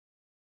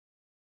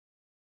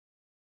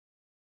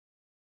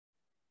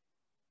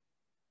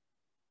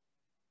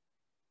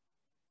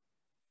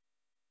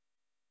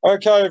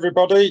Okay,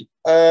 everybody.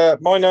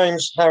 My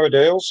name's Howard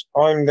Eales.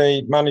 I'm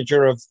the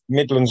manager of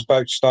Midlands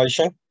Boat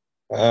Station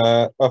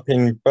up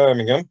in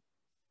Birmingham.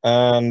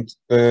 And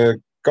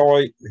the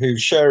guy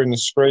who's sharing the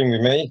screen with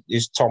me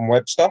is Tom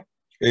Webster,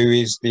 who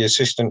is the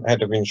assistant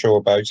head of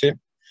Inshore Boating,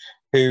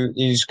 who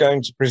is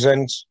going to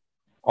present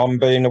on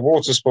being a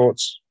water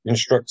sports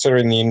instructor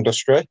in the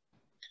industry,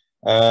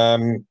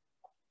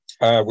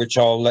 which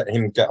I'll let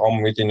him get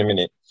on with in a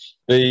minute.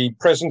 The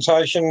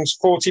presentation's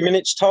 40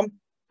 minutes, Tom?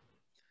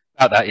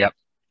 About that, yeah.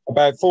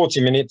 About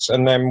 40 minutes,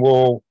 and then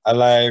we'll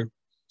allow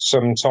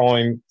some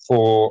time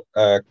for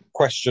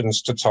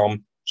questions to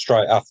Tom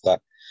straight after.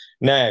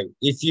 Now,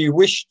 if you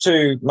wish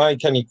to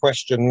make any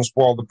questions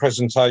while the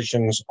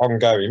presentation's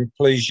ongoing,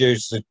 please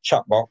use the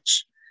chat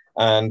box,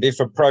 and if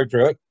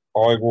appropriate,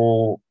 I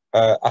will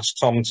ask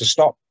Tom to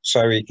stop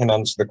so he can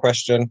answer the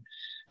question,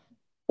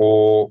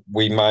 or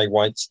we may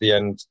wait to the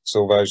end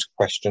till those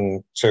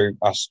questions to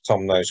ask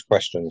Tom those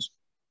questions.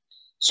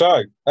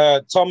 So,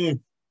 Tom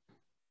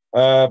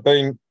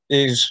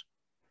is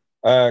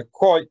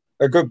quite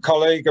a good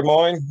colleague of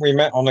mine. We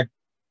met on a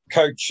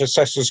coach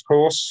assessors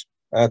course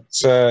at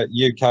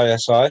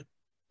UKSA.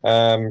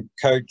 Tom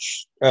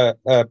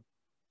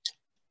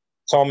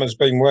has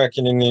been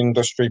working in the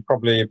industry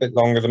probably a bit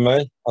longer than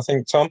me, I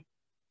think, Tom.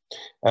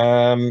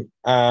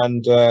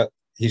 And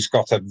he's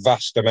got a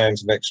vast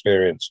amount of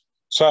experience.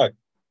 So,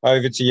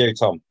 over to you,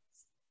 Tom.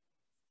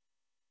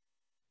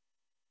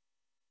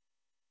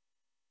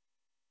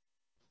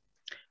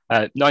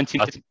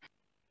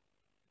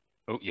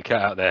 Oh, you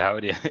cut out there,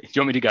 Howard. Do you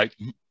want me to go?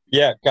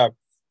 Yeah, go.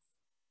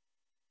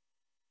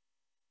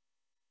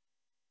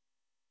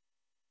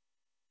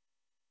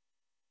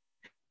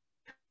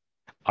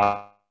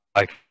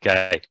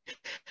 Okay.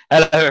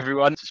 Hello,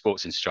 everyone.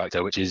 Sports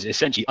instructor, which is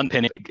essentially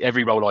underpinning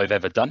every role I've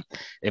ever done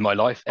in my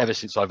life, ever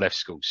since I've left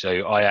school.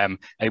 So I am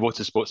a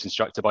water sports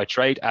instructor by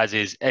trade, as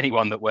is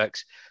anyone that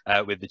works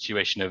with the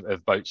tuition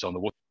of boats on the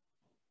water.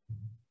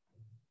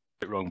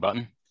 Wrong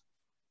button.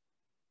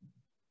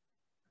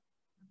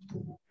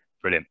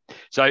 Brilliant.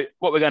 So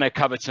what we're going to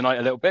cover tonight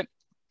a little bit.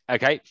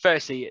 Okay,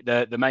 firstly,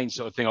 the main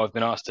sort of thing I've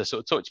been asked to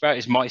sort of talk about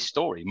is my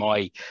story,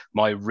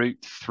 my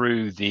route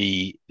through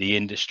the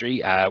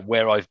industry,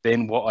 where I've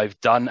been, what I've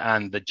done,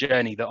 and the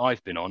journey that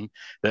I've been on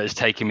that has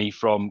taken me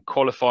from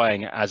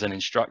qualifying as an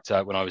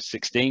instructor when I was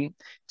 16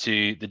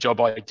 to the job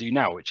I do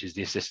now, which is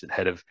the assistant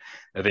head of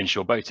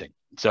Inshore Boating.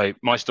 So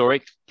my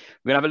story,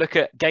 we're going to have a look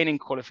at gaining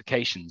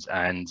qualifications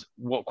and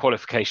what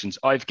qualifications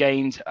I've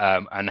gained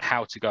and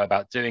how to go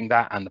about doing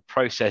that and the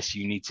process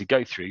you need to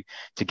go through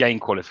to gain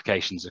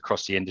qualifications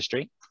across the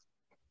industry.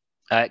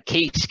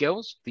 Key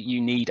skills that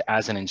you need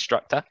as an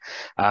instructor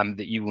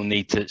that you will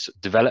need to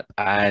develop,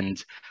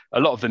 and a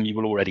lot of them you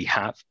will already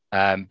have,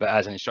 but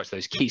as an instructor,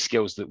 those key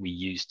skills that we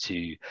use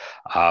to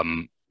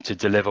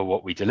deliver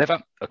what we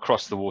deliver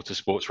across the water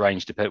sports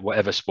range,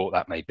 whatever sport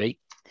that may be.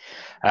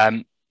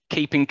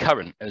 Keeping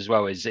current as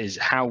well is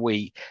how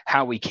we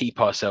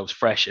keep ourselves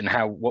fresh and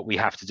what we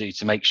have to do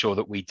to make sure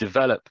that we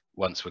develop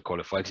once we're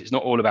qualified. It's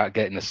not all about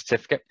getting the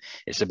certificate.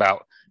 It's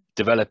about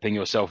developing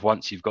yourself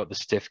once you've got the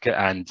certificate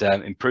and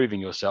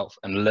improving yourself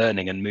and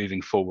learning and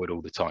moving forward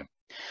all the time.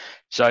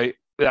 So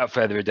without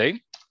further ado,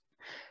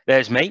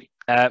 there's me,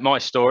 my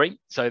story.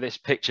 So this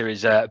picture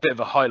is a bit of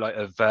a highlight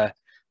of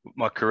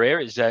my career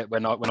is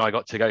when I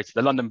got to go to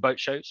the London boat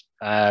shows,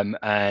 and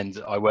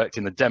I worked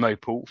in the demo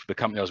pool for the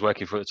company I was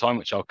working for at the time,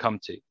 which I'll come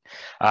to.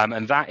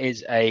 And that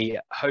is a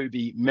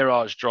Hobie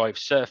Mirage Drive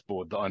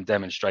surfboard that I'm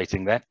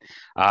demonstrating there,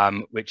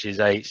 which is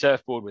a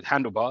surfboard with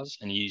handlebars,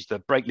 and you use the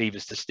brake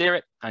levers to steer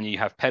it, and you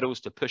have pedals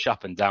to push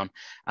up and down,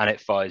 and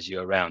it fires you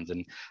around.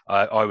 And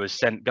I was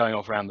going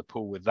off around the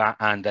pool with that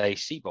and a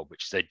Seabob,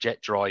 which is a jet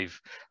drive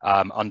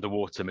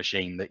underwater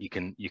machine that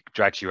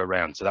drags you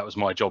around. So that was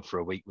my job for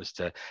a week, was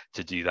to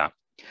do that.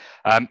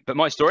 But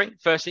my story,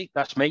 firstly,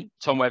 that's me,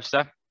 Tom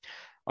Webster.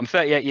 I'm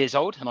 38 years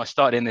old, and I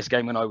started in this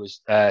game when I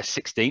was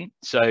 16.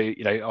 So,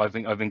 you know, I've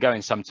been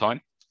going some time.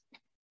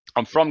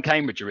 I'm from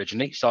Cambridge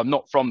originally, so I'm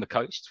not from the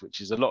coast,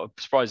 which is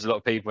surprises a lot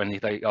of people when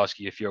they ask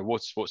you if you're a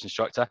water sports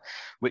instructor,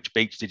 which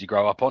beach did you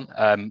grow up on?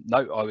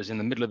 No, I was in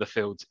the middle of the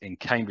fields in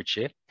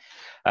Cambridgeshire.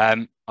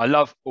 I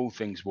love all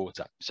things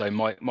water. So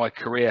my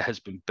career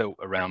has been built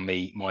around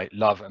my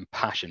love and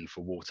passion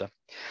for water.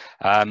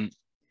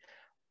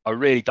 I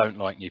really don't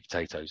like new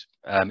potatoes.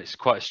 It's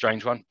quite a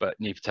strange one, but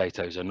new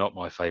potatoes are not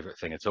my favourite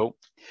thing at all.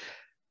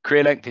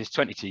 Career length is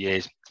 22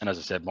 years. And as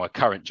I said, my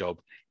current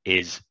job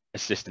is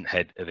assistant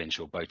head of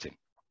Inshore Boating.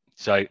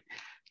 So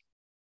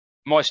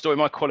my story,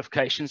 my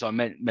qualifications, I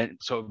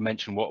sort of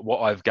mention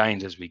what I've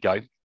gained as we go.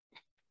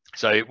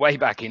 So way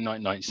back in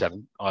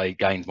 1997, I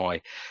gained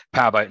my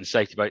powerboat and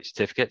safety boat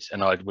certificates,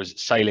 and I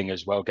was sailing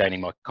as well, gaining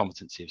my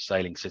competency of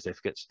sailing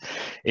certificates.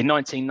 In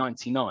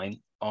 1999,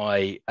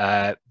 I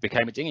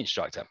became a dinghy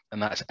instructor,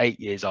 and that's 8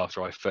 years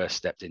after I first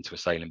stepped into a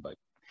sailing boat.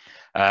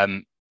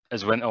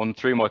 As I went on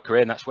through my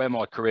career, and that's where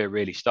my career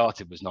really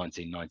started, was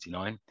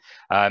 1999.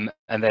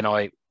 And then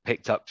I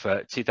picked up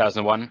for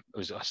 2001.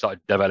 I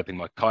started developing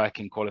my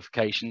kayaking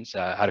qualifications.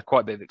 Had a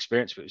quite a bit of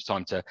experience, but it was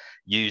time to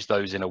use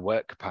those in a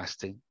work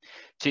capacity.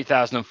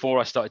 2004,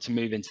 I started to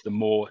move into the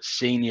more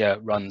senior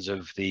runs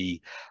of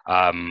the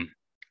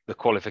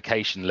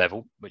qualification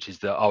level, which is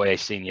the OIA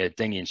senior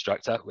dinghy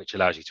instructor, which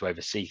allows you to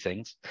oversee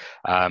things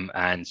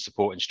and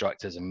support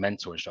instructors and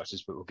mentor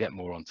instructors, but we'll get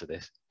more onto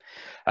this.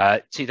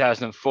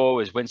 2004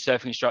 was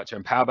windsurfing instructor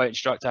and powerboat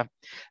instructor,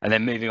 and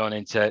then moving on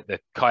into the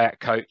kayak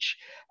coach,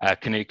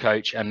 canoe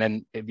coach, and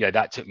then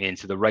that took me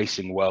into the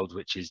racing world,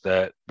 which is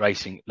the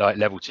racing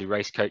level 2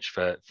 race coach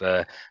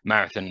for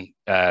marathon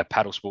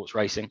paddle sports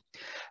racing.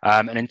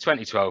 And in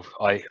 2012,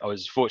 I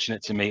was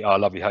fortunate to meet our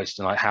lovely host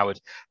tonight, Howard,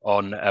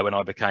 on when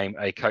I became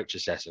a coach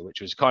assessor,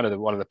 which was kind of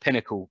one of the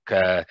pinnacle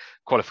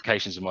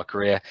qualifications of my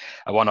career,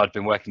 one I'd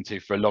been working to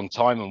for a long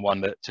time, and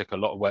one that took a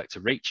lot of work to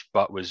reach,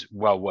 but was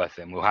well worth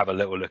it. And we'll have a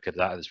little look at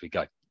that as we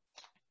go.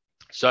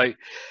 So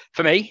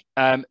for me,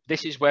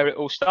 this is where it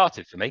all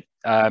started for me.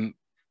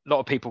 A lot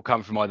of people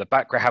come from either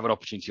background, have an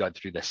opportunity either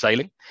through their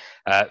sailing,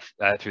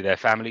 through their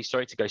family,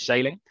 to go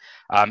sailing.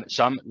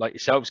 Some, like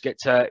yourselves, get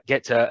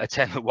to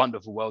attend the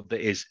wonderful world that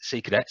is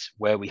Sea Cadets,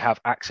 where we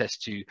have access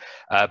to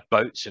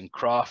boats and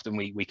craft, and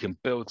we can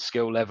build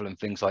skill level and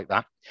things like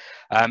that.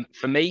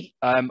 For me,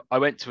 I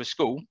went to a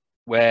school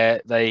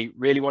where they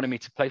really wanted me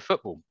to play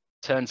football.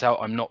 Turns out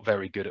I'm not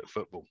very good at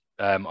football.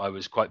 I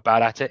was quite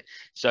bad at it.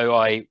 So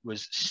I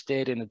was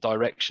steered in the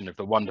direction of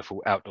the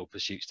wonderful outdoor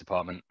pursuits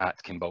department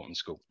at Kimbolton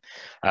School,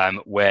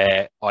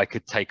 where I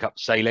could take up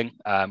sailing.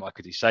 I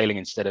could do sailing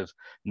instead of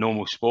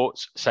normal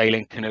sports,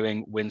 sailing,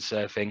 canoeing,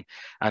 windsurfing.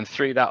 And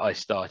through that, I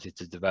started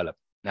to develop.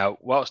 Now,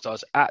 whilst I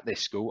was at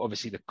this school,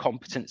 obviously the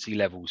competency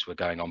levels were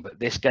going on, but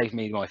this gave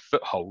me my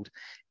foothold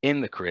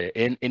in the career,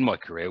 in my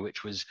career,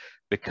 which was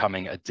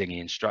becoming a dinghy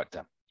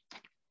instructor.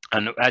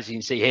 And as you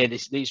can see here,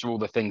 these are all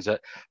the things that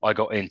I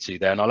got into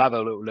there. And I'll have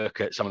a little look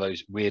at some of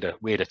those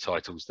weirder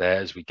titles there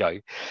as we go.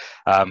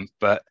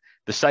 But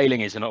the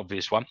sailing is an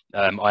obvious one.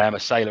 I am a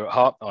sailor at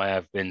heart. I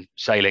have been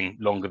sailing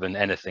longer than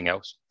anything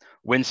else.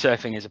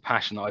 Windsurfing is a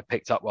passion that I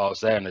picked up while I was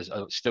there, and is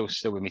still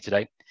with me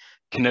today.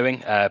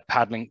 Canoeing,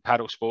 paddling,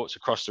 paddle sports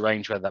across the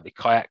range, whether that be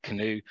kayak,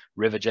 canoe,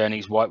 river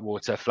journeys,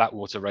 whitewater, flat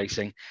water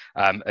racing.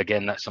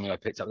 Again, that's something I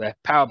picked up there.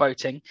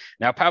 Powerboating.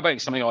 Now, powerboating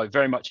is something I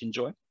very much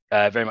enjoy.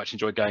 Very much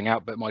enjoyed going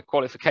out, but my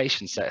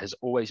qualification set has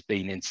always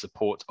been in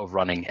support of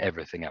running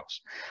everything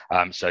else.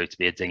 So to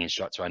be a dinghy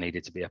instructor, I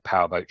needed to be a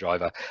powerboat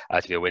driver.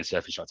 To be a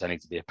windsurf instructor, I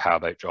needed to be a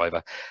powerboat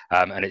driver.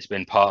 And it's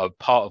been part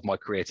of my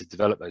career to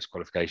develop those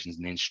qualifications,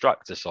 and the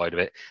instructor side of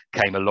it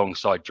came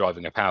alongside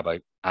driving a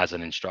powerboat as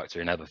an instructor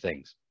in other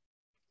things.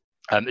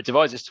 The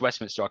Devizes to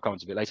Westminster, I'll come on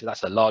to a bit later.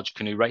 That's a large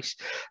canoe race,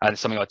 and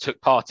it's something I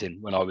took part in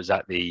when I was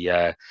at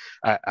the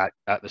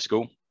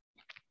school.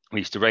 We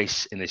used to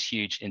race in this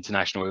huge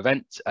international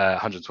event,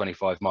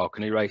 125-mile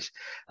canoe race,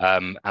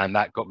 and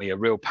that got me a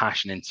real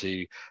passion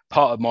into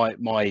part of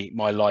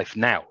my life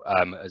now.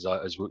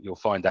 As what you'll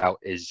find out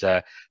is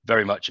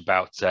very much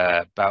about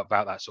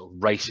that sort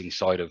of racing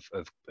side of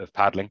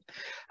paddling.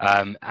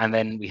 And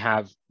then we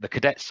have the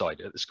cadet side.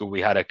 At the school,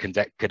 we had a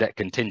cadet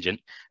contingent,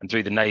 and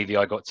through the Navy,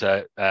 I got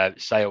to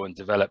sail and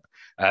develop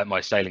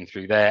my sailing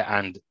through there,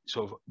 and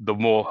sort of the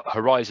more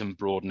horizon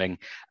broadening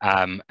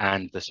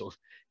and the sort of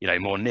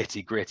more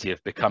nitty gritty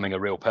of becoming a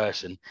real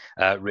person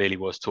really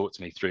was taught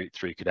to me through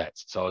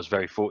cadets. So I was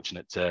very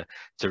fortunate to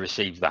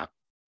receive that.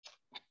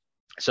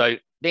 So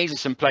these are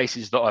some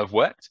places that I've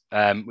worked,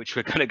 which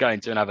we're going to go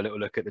into and have a little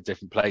look at the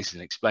different places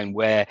and explain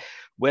where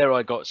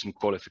I got some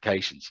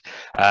qualifications.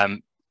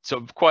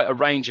 So quite a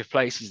range of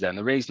places there. And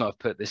the reason I've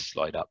put this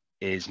slide up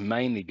is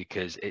mainly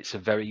because it's a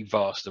very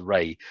vast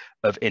array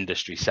of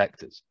industry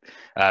sectors.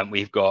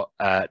 We've got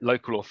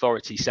local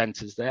authority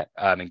centres there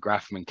in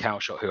Grafham and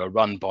Calshot, who are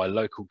run by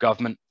local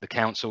government, the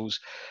councils,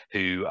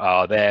 who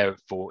are there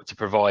to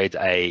provide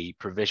a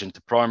provision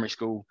to primary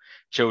school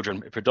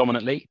children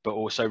predominantly, but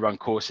also run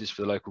courses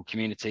for the local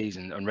communities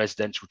and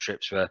residential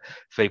trips for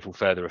people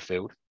further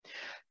afield.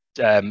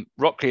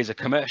 Rockley is a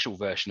commercial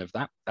version of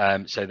that,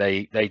 so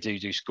they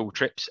do school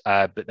trips,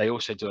 but they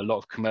also do a lot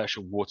of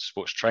commercial water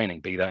sports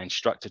training, be that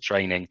instructor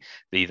training,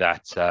 be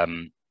that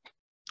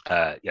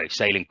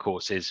sailing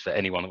courses for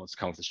anyone that wants to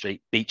come off the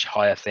street, beach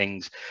hire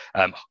things,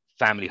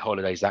 family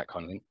holidays, that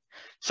kind of thing.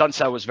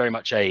 Sunsail was very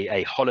much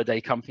a holiday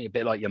company, a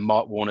bit like your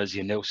Mark Warners,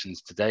 your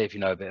Nilsons today, if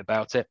you know a bit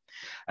about it.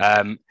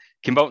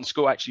 Kimbolton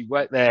School, actually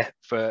worked there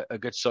for a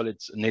good solid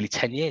nearly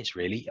 10 years,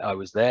 really. I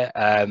was there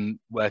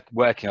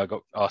working. I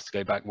got asked to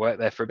go back and work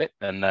there for a bit,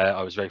 and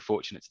I was very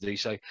fortunate to do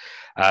so.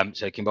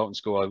 So Kimbolton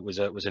School was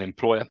an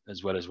employer,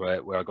 as well as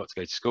where I got to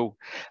go to school.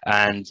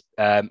 And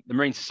the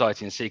Marine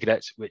Society and Sea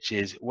Cadets, which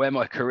is where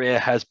my career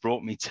has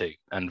brought me to,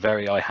 and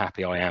very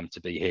happy I am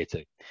to be here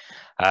too.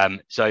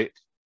 So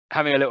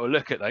having a little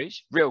look at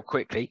those real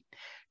quickly.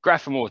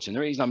 Grafham Water, and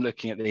the reason I'm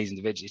looking at these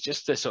individually is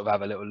just to sort of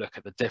have a little look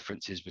at the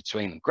differences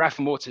between them.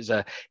 Grafham Water is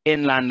an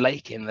inland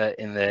lake in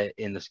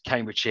the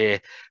Cambridgeshire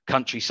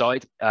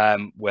countryside,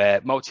 where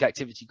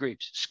multi-activity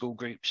groups, school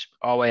groups,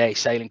 RYA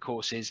sailing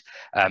courses,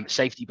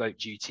 safety boat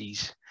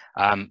duties,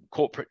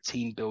 Corporate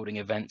team building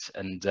events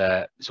and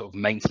sort of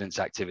maintenance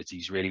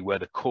activities really were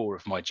the core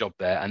of my job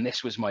there. And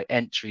this was my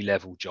entry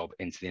level job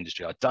into the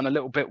industry. I'd done a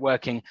little bit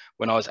working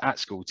when I was at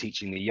school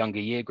teaching the younger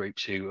year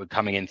groups who were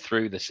coming in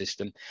through the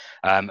system.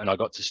 And I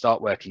got to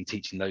start working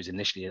teaching those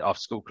initially at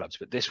after school clubs.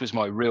 But this was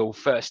my real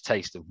first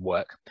taste of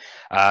work,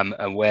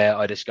 and where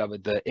I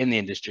discovered that in the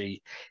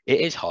industry, it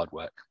is hard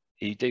work.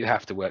 You do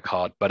have to work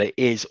hard, but it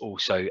is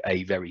also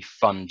a very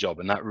fun job.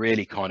 And that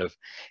really kind of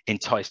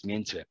enticed me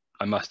into it.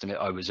 I must admit,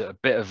 I was at a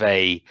bit of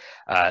a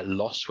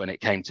loss when it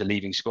came to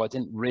leaving school. I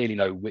didn't really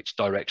know which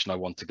direction I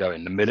wanted to go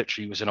in. The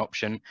military was an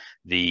option.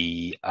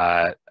 The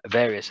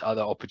various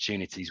other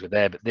opportunities were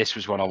there, but this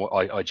was one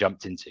I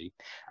jumped into.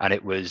 And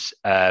it was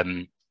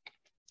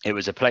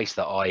a place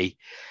that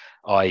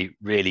I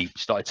really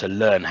started to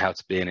learn how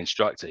to be an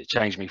instructor. It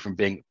changed me from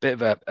being a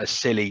bit of a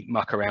silly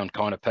muck around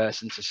kind of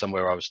person to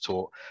somewhere I was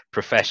taught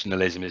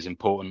professionalism is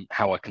important,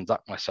 how I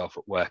conduct myself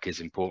at work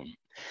is important.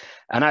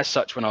 And as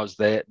such, when I was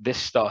there, this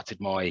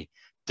started my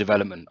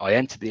development. I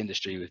entered the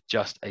industry with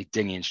just a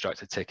dinghy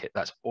instructor ticket.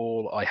 That's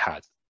all I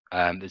had,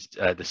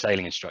 the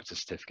sailing instructor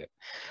certificate.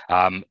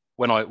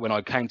 When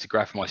I came to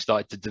Grafham, I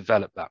started to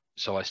develop that.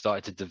 So I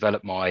started to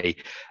develop my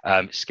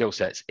skill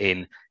sets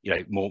in,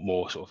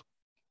 more sort of,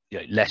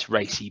 less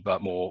racy,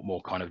 but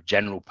more kind of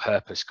general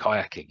purpose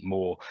kayaking,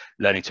 more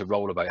learning to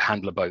roll a boat,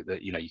 handle a boat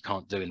that, you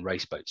can't do in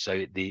race boats.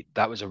 So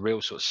that was a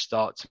real sort of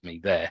start to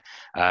me there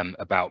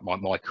about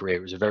my career.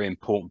 It was a very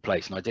important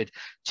place. And I did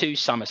 2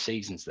 summer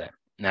seasons there.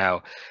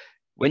 Now,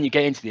 when you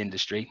get into the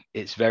industry,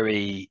 it's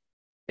very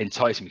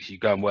enticing because you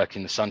go and work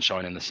in the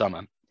sunshine in the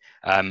summer.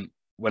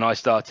 When I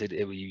started,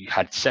 you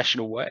had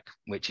sessional work,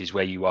 which is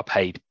where you are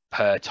paid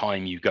per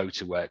time you go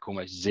to work,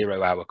 almost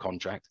 0-hour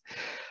contract.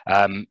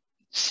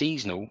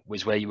 Seasonal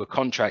was where you were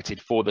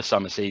contracted for the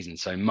summer season.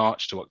 So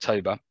March to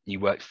October, you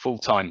worked full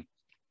time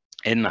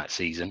in that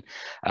season,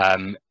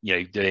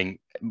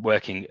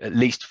 working at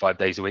least 5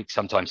 days a week,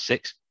 sometimes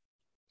 6.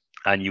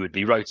 And you would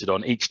be rotated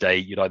on each day.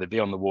 You'd either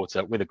be on the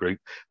water with a group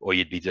or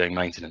you'd be doing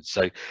maintenance.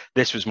 So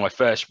this was my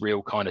first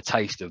real kind of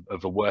taste of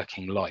a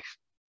working life.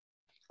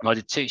 And I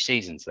did 2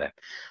 seasons there.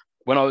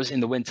 When I was in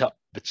the winter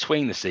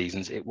between the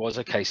seasons, it was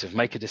a case of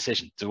make a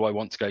decision. Do I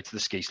want to go to the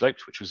ski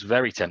slopes, which was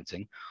very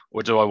tempting,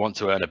 or do I want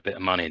to earn a bit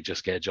of money and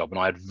just get a job? And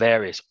I had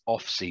various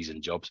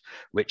off-season jobs,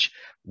 which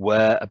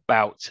were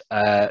about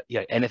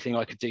anything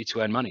I could do to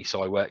earn money.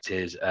 So I worked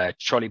as a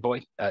trolley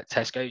boy at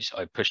Tesco's.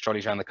 I pushed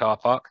trolleys around the car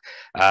park.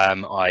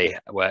 I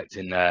worked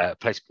in a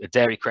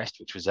Dairy Crest,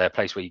 which was a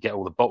place where you get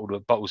all the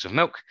bottles of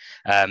milk.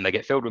 They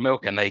get filled with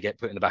milk and they get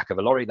put in the back of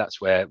a lorry. That's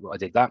where I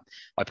did that.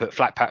 I put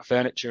flat pack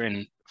furniture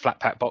in flat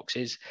pack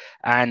boxes,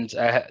 and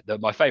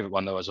my favorite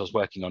one though was I was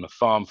working on a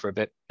farm for a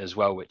bit as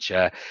well, which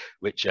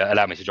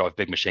allowed me to drive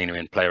big machinery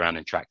and play around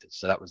in tractors.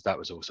 So that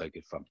was also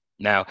good fun.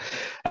 Now,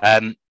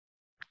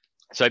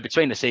 so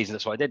between the seasons,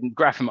 that's what I did. In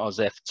Grafham, I was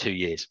there for 2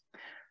 years.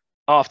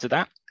 After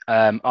that,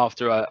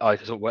 after I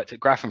sort of worked at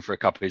Grafham for a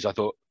couple of years, I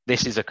thought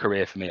this is a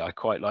career for me. I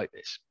quite like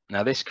this.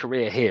 Now, this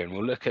career here, and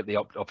we'll look at the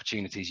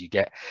opportunities you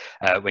get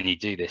when you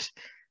do this.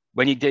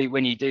 When you do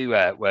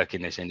work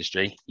in this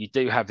industry, you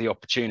do have the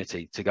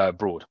opportunity to go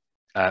abroad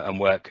and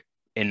work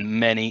in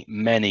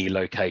many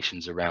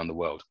locations around the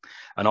world.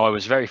 And I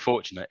was very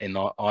fortunate in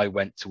that I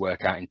went to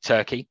work out in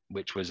Turkey,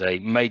 which was a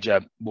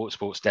major water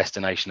sports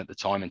destination at the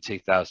time in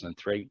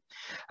 2003.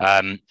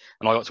 And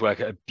I got to work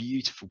at a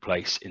beautiful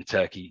place in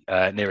Turkey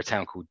near a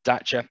town called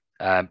Datça,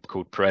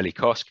 called Pirelli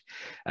Kosk,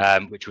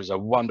 which was a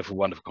wonderful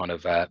kind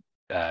of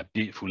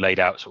beautiful laid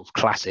out sort of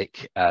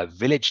classic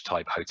village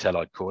type hotel,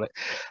 I'd call it.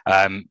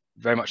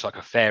 Very much like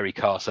a fairy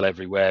castle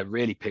everywhere,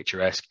 really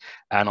picturesque.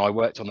 And I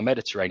worked on the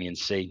Mediterranean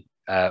Sea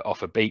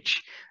off a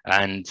beach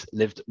and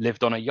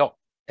lived on a yacht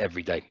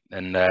every day.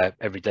 And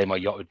every day my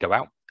yacht would go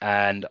out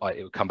and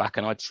it would come back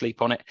and I'd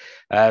sleep on it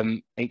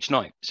each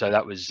night. So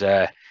that was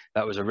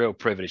a real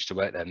privilege to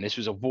work there. And this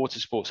was a water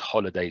sports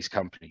holidays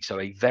company, so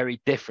a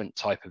very different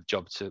type of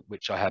job to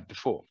which I had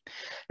before.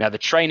 Now, the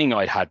training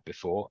I'd had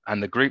before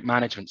and the group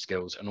management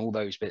skills and all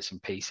those bits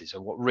and pieces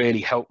are what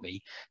really helped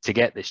me to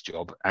get this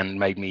job and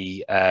made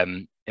me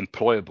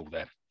employable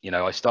there.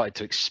 I started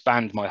to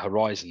expand my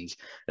horizons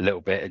a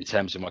little bit in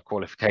terms of my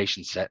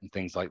qualification set and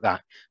things like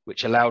that,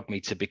 which allowed me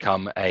to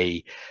become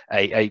a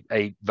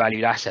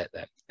valued asset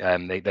there.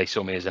 They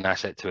saw me as an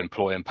asset to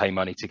employ and pay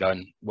money to go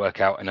and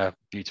work out in a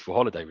beautiful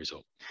holiday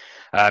resort.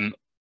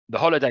 The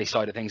holiday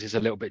side of things is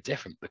a little bit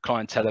different. The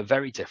clientele are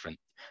very different.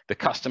 The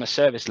customer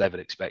service level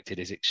expected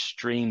is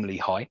extremely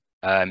high.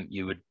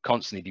 You would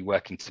constantly be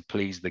working to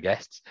please the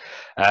guests.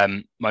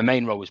 My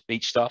main role was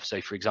beach staff.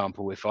 So, for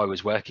example, if I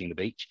was working the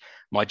beach,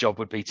 my job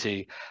would be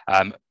to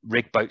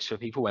rig boats for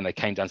people when they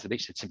came down to the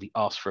beach. They'd simply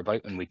ask for a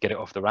boat and we'd get it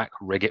off the rack,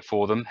 rig it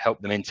for them,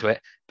 help them into it,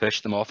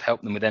 push them off,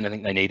 help them with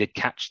anything they needed,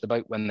 catch the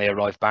boat when they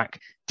arrived back,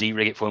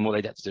 de-rig it for them. All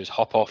they'd have to do is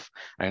hop off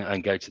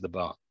and go to the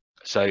bar.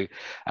 So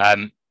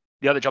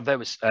the other job there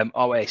was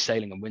RA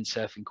sailing and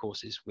windsurfing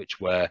courses, which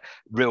were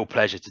real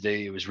pleasure to do.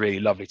 It was really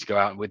lovely to go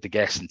out with the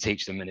guests and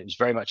teach them. And it was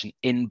very much an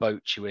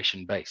in-boat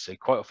tuition base. So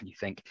quite often you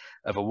think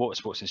of a water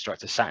sports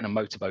instructor sat in a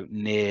motorboat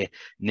near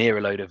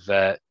a load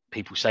of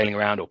people sailing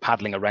around or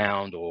paddling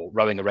around or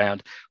rowing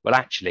around. Well,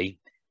 actually,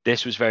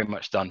 this was very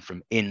much done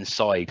from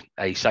inside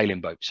a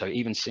sailing boat. So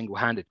even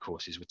single-handed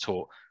courses were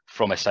taught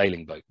from a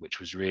sailing boat, which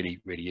was really,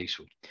 really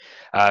useful.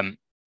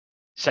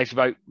 Safety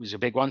boat was a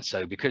big one.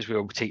 So because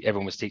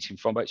everyone was teaching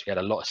from boats, we had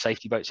a lot of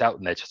safety boats out,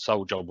 and their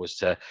sole job was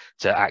to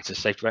act as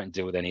a safety boat and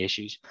deal with any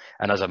issues.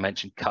 And as I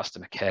mentioned,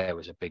 customer care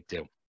was a big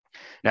deal.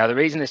 Now, the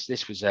reason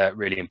this was a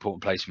really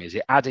important place for me is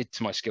it added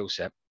to my skill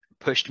set,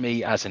 pushed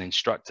me as an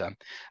instructor,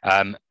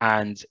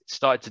 and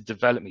started to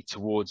develop me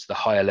towards the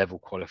higher level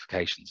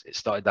qualifications. It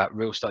started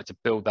to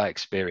build that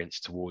experience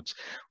towards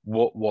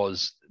what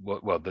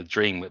the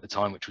dream at the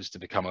time, which was to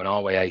become an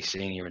RYA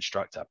senior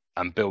instructor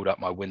and build up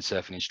my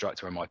windsurfing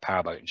instructor and my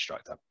powerboat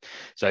instructor.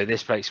 So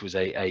this place was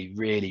a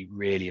really,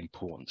 really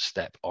important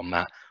step on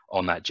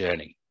that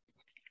journey.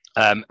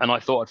 And I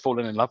thought I'd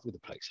fallen in love with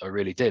the place. I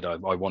really did. I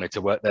wanted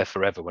to work there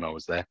forever when I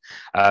was there.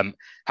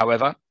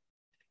 However,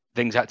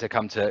 things had to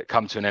come to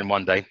an end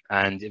one day,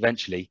 and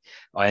eventually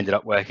I ended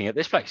up working at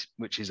this place,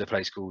 which is a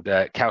place called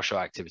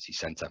Cowshot Activity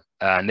Centre.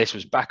 And this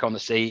was back on the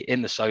sea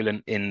in the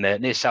Solent,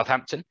 near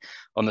Southampton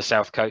on the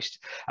south coast.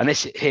 And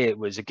this here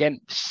was,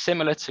 again,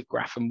 similar to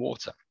Grafham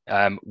Water,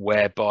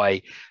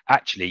 whereby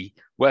actually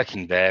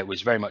working there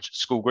was very much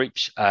school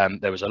groups.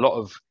 There was a lot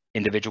of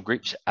individual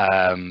groups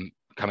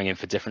coming in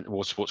for different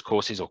water sports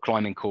courses or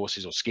climbing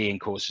courses or skiing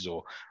courses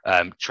or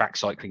track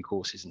cycling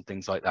courses and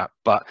things like that.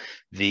 But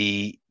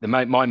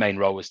my main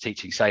role was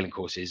teaching sailing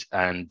courses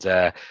and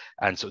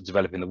sort of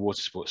developing the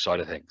water sports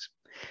side of things.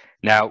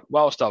 Now,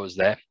 whilst I was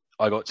there,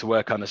 I got to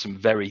work under some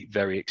very,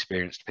 very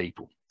experienced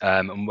people.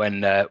 And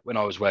when I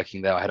was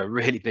working there, I had a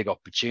really big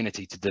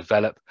opportunity to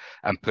develop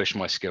and push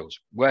my skills.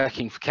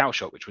 Working for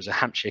Cowshot, which was a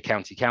Hampshire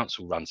County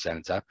Council run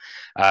centre,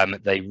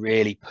 they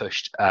really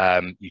pushed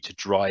you to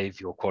drive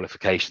your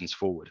qualifications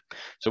forward.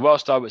 So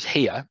whilst I was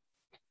here,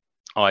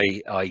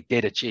 I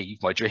did achieve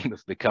my dream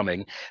of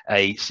becoming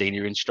a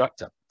senior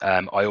instructor.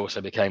 I also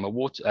became a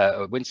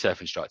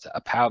windsurf instructor, a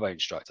powerboat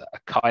instructor, a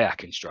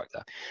kayak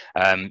instructor.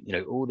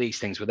 All these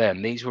things were there,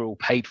 and these were all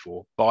paid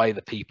for by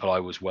the people I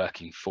was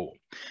working for.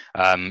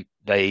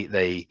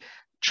 They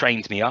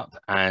trained me up,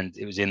 and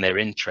it was in their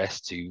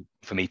interest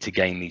for me to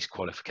gain these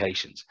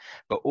qualifications.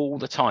 But all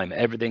the time,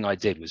 everything I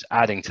did was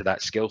adding to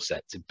that skill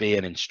set to be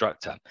an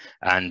instructor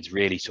and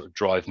really sort of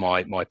drive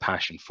my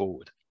passion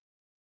forward.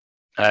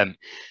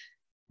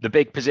 The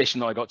big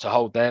position that I got to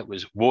hold there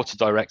was water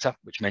director,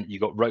 which meant you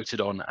got rotated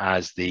on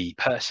as the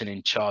person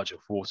in charge of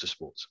water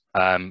sports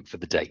for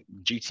the day,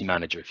 duty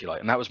manager, if you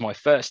like. And that was my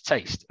first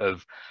taste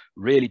of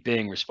really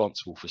being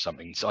responsible for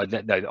something. So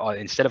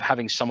instead of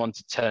having someone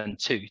to turn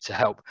to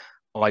help,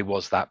 I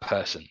was that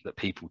person that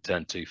people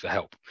turned to for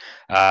help.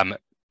 And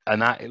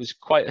it was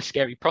quite a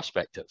scary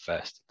prospect at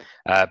first,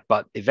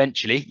 but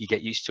eventually you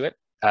get used to it.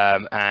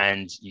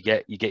 And you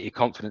get your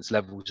confidence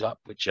levels up,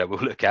 which we'll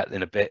look at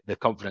in a bit. The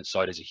confidence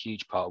side is a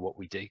huge part of what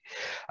we do,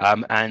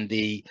 and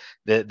the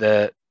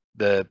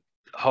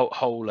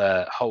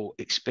whole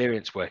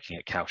experience working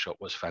at Cowshot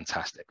was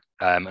fantastic,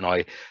 and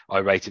I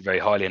rate it very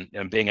highly.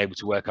 And being able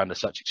to work under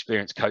such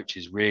experienced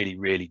coaches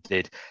really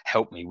did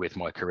help me with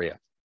my career.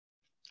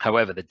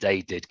 However, the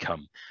day did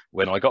come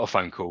when I got a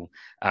phone call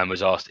and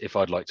was asked if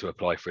I'd like to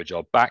apply for a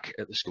job back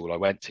at the school I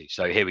went to.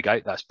 So here we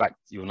go. That's back.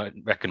 You'll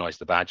recognise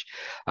the badge,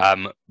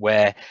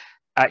 where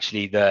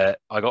actually I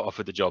got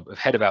offered the job of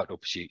head of outdoor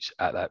pursuits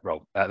at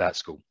that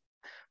school,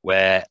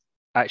 where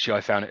actually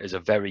I found it as a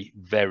very,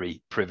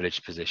 very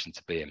privileged position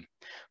to be in.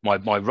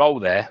 My role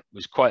there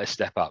was quite a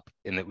step up,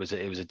 in that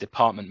it was a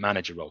department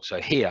manager role. So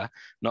here,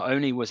 not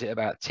only was it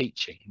about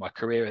teaching, my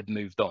career had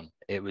moved on.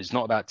 It was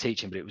not about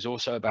teaching, but it was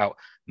also about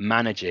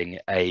managing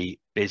a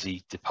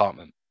busy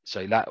department.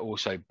 So that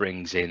also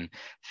brings in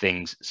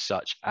things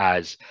such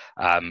as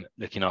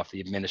looking after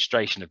the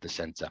administration of the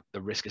centre,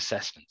 the risk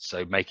assessment,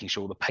 so making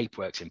sure the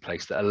paperwork's in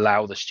place that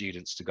allow the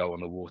students to go on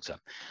the water,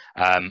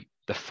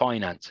 the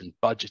finance and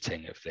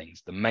budgeting of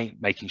things,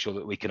 making sure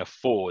that we can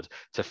afford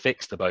to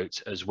fix the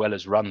boats as well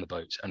as run the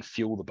boats and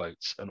fuel the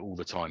boats and all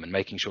the time, and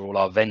making sure all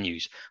our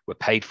venues were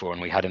paid for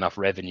and we had enough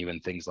revenue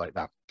and things like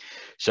that.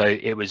 So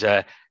it was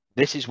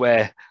this is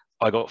where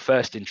I got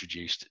first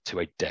introduced to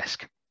a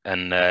desk,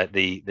 and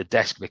the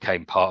desk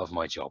became part of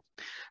my job.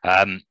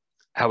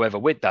 However,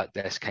 with that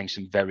desk came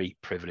some very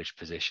privileged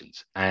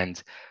positions,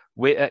 and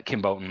at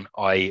Kimbolton,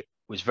 I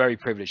was very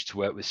privileged to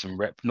work with some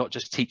not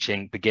just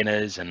teaching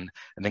beginners and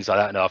things like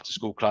that in after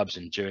school clubs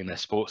and during their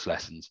sports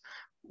lessons.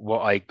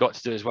 What I got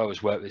to do as well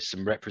was work with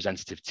some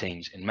representative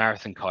teams in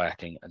marathon,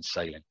 kayaking and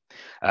sailing.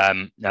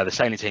 Now the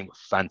sailing team were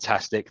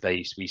fantastic.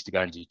 We used to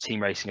go and do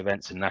team racing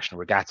events and national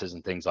regattas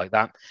and things like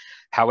that.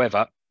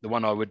 However, the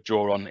one I would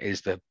draw on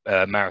is the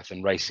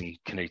marathon racing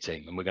canoe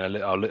team, and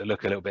I'll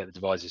look a little bit at the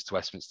devices to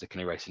Westminster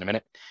canoe race in a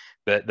minute.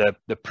 But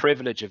the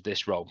privilege of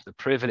this role, the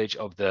privilege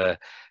of the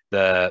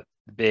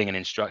being an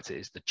instructor,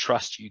 is the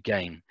trust you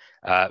gain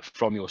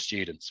from your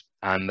students,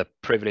 and the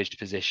privileged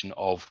position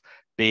of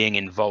being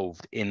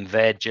involved in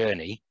their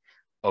journey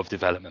of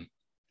development.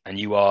 And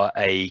you are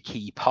a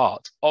key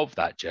part of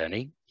that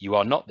journey. You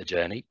are not the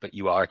journey, but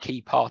you are a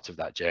key part of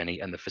that journey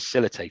and the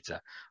facilitator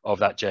of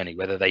that journey,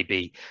 whether they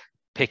be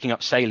picking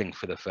up sailing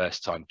for the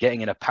first time,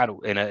 getting on a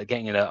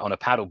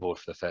paddleboard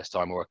for the first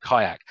time, or a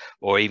kayak,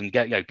 or even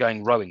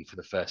going rowing for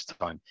the first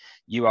time.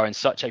 You are in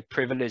such a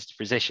privileged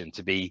position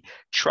to be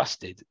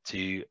trusted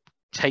to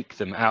take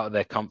them out of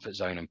their comfort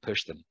zone and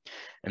push them.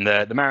 And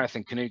the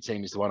marathon canoe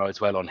team is the one I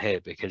dwell on here,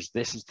 because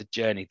this is the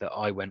journey that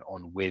I went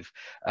on with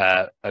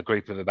a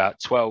group of about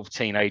 12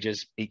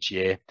 teenagers each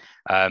year,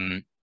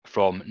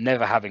 from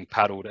never having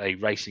paddled a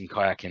racing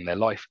kayak in their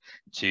life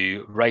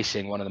to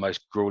racing one of the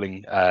most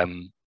grueling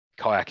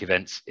kayak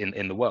events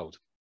in the world,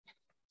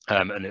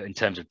 and in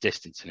terms of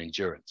distance and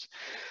endurance.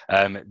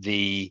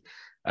 The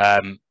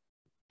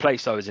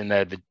place I was in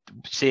there,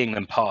 seeing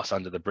them pass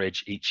under the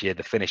bridge each year,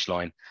 the finish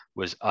line,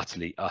 was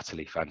utterly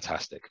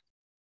fantastic.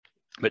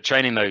 But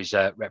training those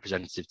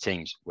representative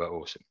teams were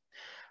awesome.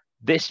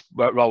 This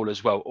role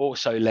as well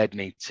also led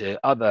me to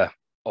other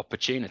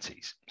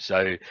opportunities.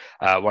 So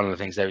one of the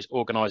things there is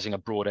organising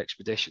abroad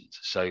expeditions.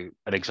 So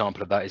an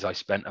example of that is I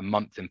spent a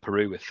month in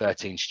Peru with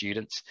 13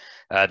 students.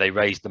 They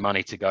raised the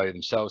money to go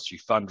themselves through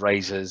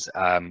fundraisers,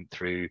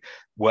 through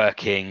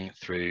working,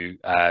 through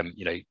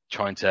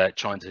trying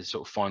to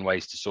sort of find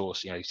ways to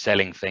source,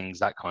 selling things,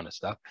 that kind of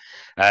stuff.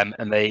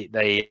 And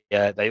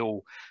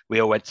we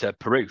all went to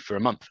Peru for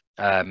a month.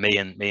 Me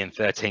and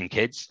 13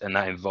 kids, and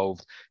that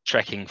involved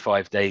trekking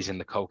 5 days in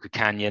the Colca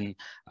Canyon.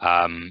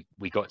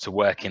 We got to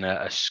work in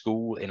a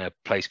school in a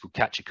place called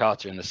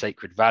Cachacata in the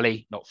Sacred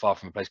Valley, not far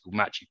from a place called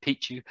Machu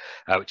Picchu,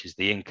 which is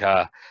the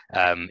Inca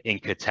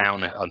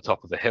town on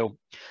top of the hill.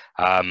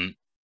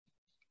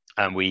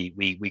 And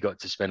we got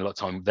to spend a lot of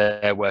time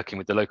there working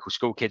with the local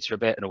school kids for a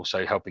bit, and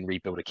also helping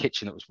rebuild a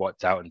kitchen that was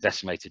wiped out and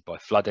decimated by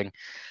flooding.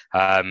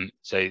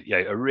 So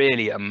a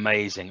really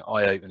amazing,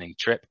 eye-opening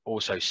trip.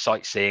 Also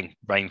sightseeing,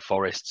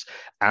 rainforests,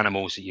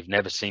 animals that you've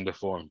never seen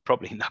before and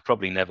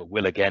probably never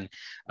will again.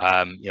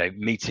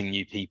 Meeting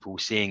new people,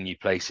 seeing new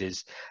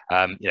places.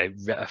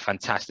 A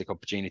fantastic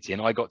opportunity,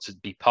 and I got to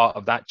be part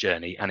of that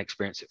journey and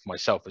experience it for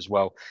myself as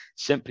well,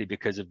 simply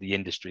because of the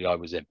industry I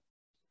was in.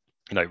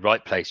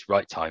 Right place,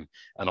 right time,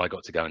 and I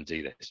got to go and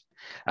do this.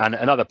 And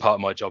another part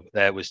of my job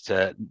there was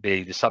to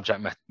be the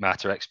subject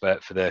matter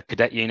expert for the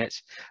cadet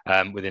units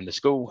within the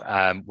school,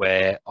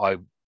 where I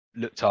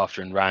looked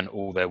after and ran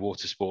all their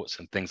water sports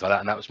and things like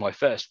that. And that was my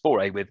first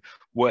foray with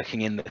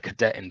working in the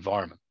cadet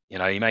environment. You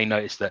may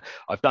notice that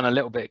I've done a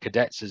little bit of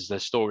cadets as the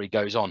story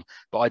goes on,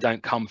 but I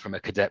don't come from a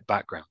cadet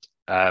background.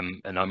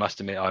 And I must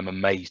admit, I'm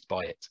amazed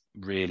by it.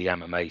 Really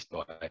am amazed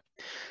by it.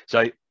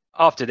 So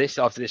after this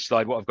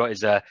slide, what I've got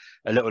is a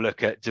little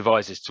look at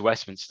Devices to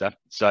Westminster.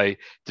 So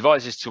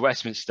Devices to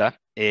Westminster,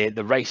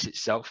 the race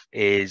itself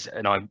is,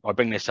 and I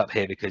bring this up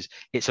here because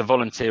it's a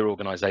volunteer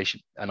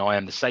organisation, and I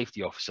am the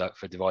safety officer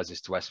for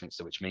Devices to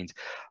Westminster, which means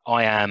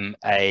I am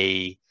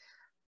a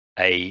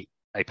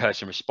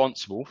person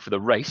responsible for the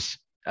race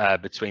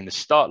between the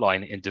start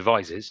line in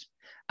Devizes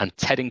and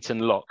Teddington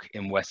Lock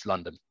in West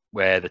London,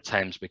 where the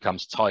Thames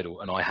becomes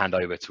tidal, and I hand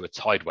over to a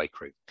tideway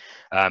crew.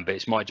 But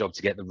it's my job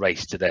to get the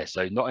race to there.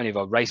 So not only have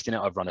I raced in it,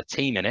 I've run a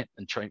team in it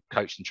and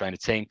coached and trained a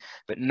team,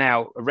 but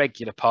now a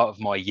regular part of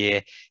my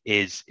year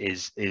is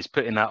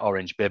putting that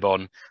orange bib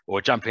on,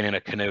 or jumping in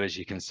a canoe, as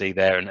you can see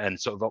there, and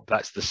sort of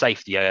that's the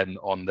safety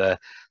on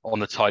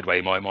the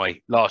tideway.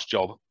 My last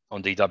job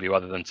on DW,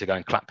 other than to go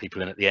and clap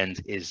people in at the end,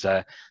 is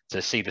to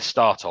see the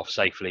start off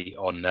safely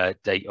on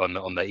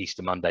the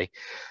Easter Monday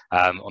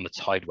on the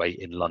tideway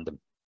in London,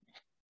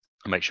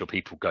 and make sure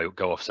people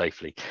go off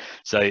safely.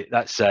 So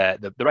that's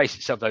the race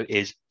itself, though,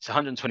 it's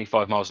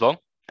 125 miles long.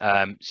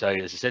 So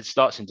as I said,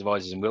 starts in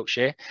Devizes in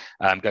Wiltshire,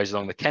 goes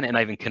along the Kennet and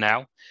Avon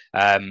Canal,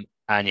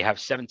 and you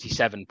have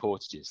 77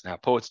 portages. Now,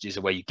 portages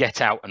are where you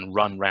get out and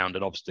run round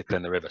an obstacle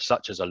in the river,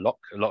 such as a lock.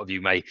 A lot of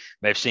you may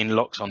have seen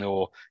locks on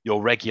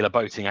your regular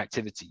boating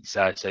activities.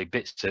 So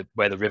bits to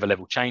where the river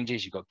level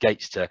changes. You've got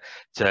gates that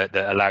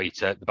allow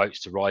the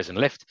boats to rise and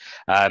lift.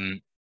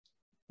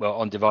 Well,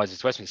 on Devizes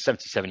to Westminster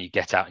 77, you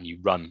get out and you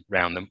run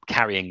round them,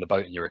 carrying the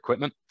boat and your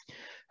equipment.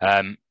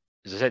 As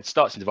I said,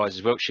 starts in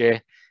Devizes,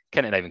 Wiltshire,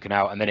 Kennet and Avon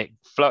Canal, and then it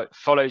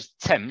follows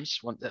Thames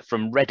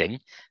from Reading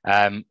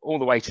all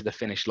the way to the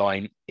finish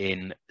line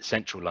in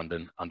central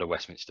London under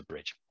Westminster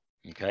Bridge.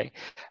 Okay,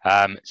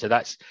 so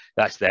that's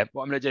there.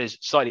 What I'm going to do is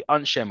slightly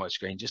unshare my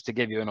screen just to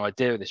give you an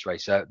idea of this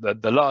race.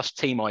 The last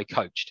team I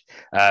coached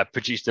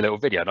produced a little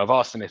video, and I've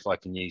asked them if I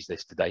can use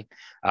this today.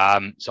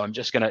 So I'm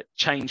just going to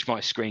change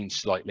my screen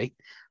slightly.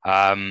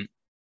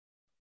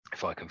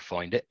 If I can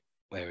find it.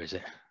 Where is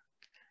it?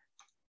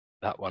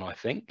 That one, I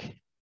think.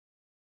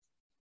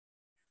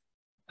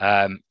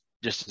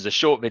 Just as a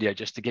short video,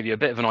 just to give you a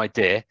bit of an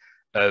idea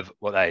of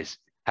what that is.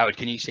 Howard,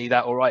 can you see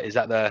that all right? Is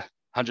that the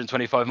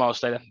 125 miles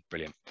stay there?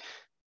 Brilliant.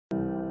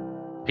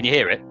 Can you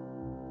hear it?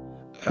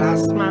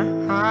 Lost my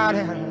heart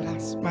and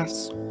lost my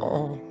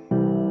soul.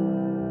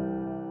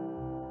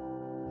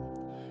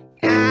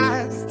 Now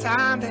it's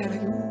time that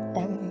you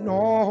won't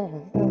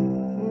know.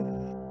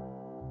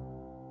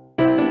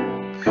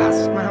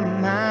 Lost my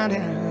mind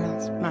and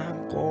lost my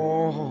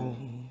goal.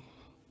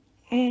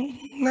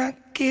 Not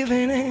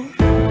giving in.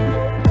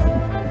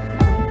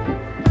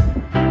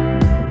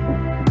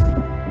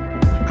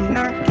 I'm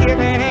not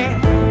giving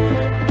in.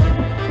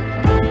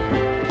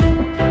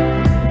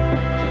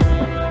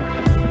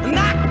 I'm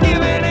not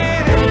giving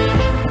in.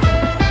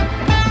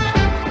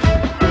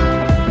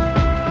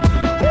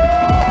 Ooh,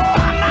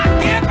 I'm not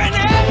giving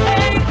in.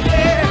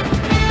 Yeah.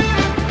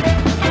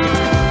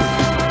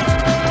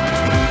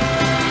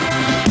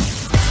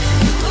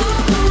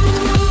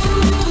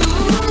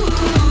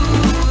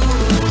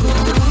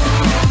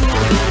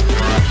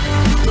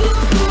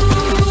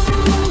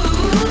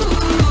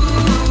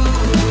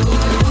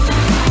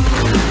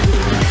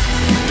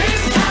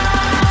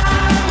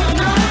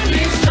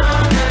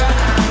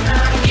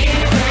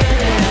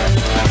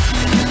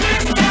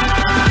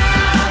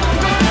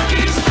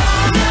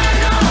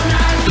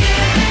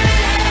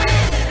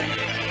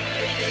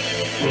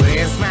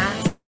 Where's my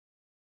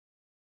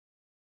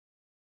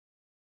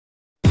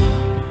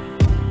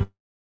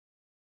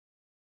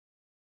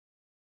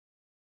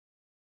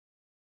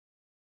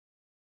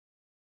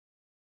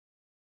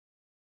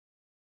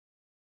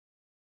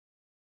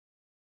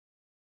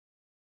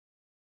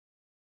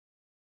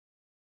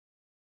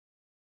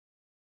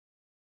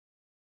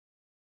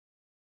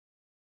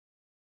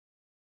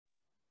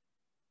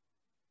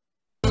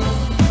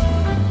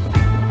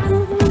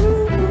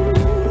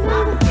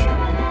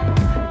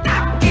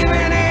not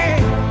giving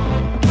in?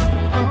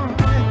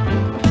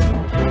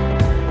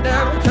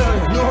 Never tell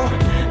you no.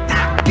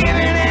 Not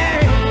giving in.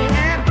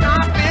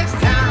 Not this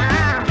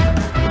time.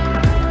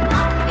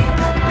 Not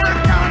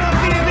gonna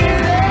give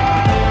it in.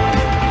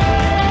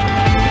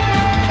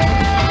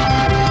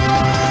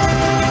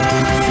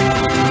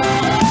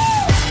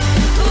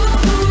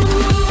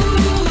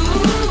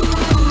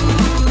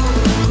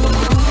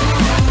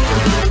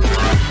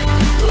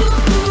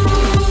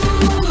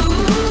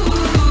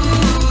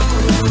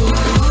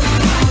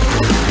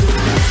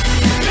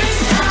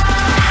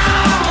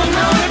 I'm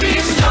gonna be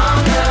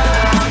stronger.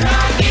 I'm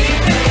not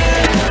giving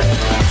in.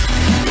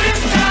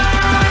 This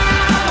time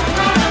I'm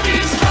gonna be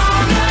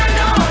stronger.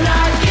 No,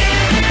 not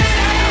giving in.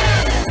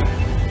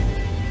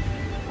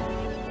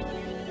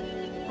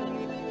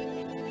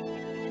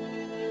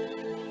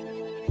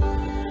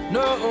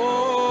 No,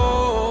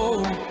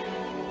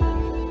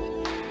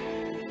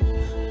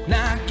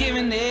 not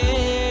giving in.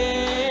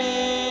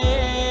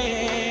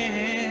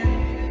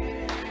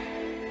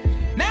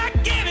 Not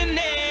giving in.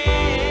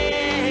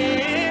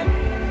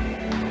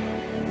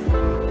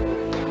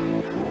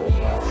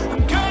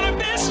 I'm gonna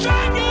be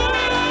stronger.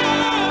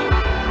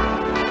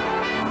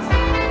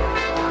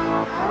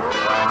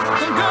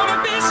 I'm gonna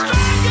be stronger.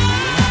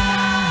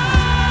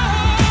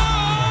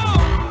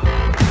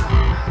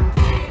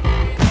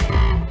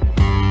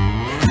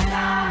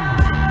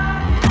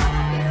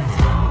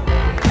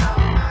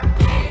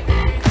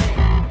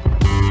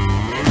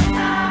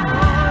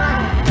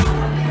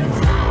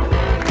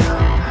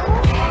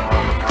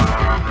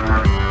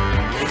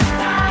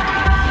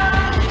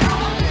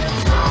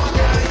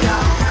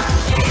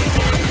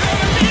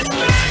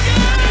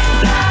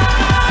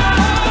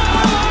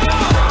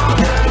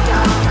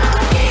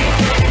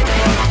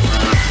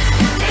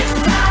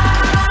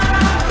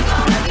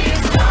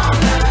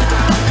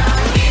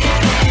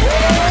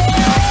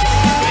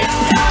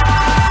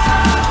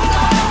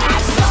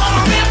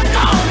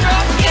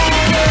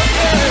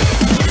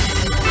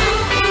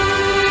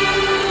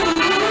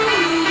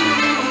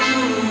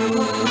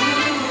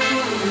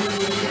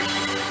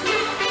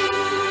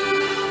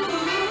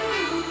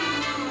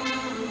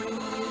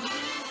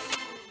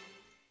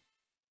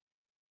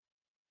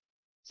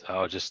 So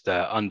I'll just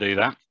undo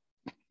that.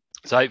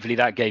 So hopefully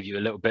that gave you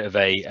a little bit of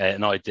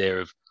an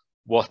idea of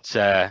what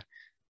that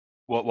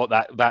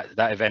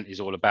event is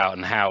all about,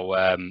 and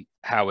how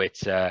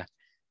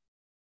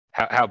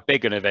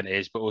big an event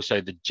is, but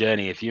also the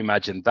journey. If you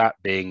imagine that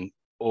being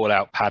all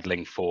out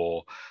paddling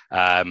for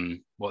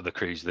what the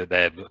crews that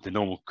the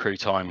normal crew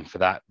time for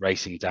that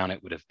racing down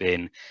it would have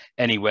been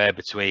anywhere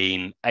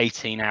between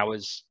 18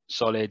 hours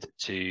solid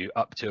to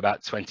up to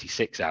about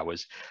 26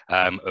 hours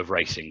of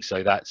racing.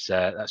 So that's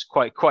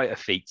quite a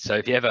feat. So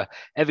if you ever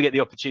get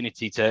the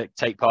opportunity to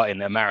take part in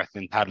a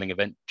marathon paddling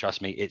event,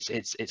 trust me,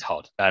 it's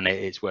hard and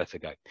it's worth a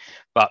go.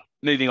 But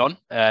moving on,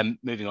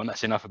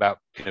 that's enough about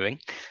canoeing.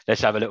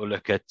 Let's have a little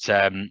look at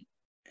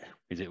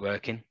is it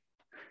working?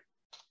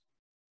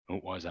 Oh,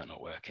 why is that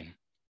not working?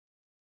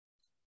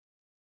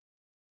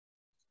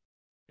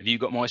 Have you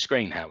got my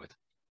screen, Howard?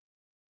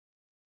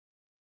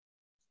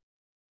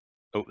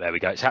 Oh, there we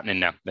go. It's happening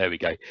now. There we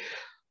go.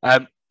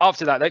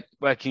 After that, though,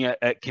 working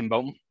at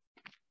Kimbolton,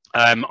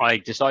 I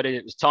decided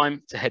it was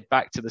time to head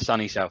back to the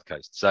sunny South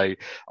Coast. So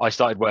I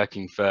started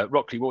working for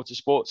Rockley Water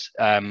Sports,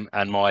 and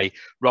my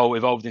role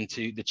evolved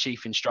into the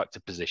chief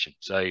instructor position.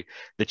 So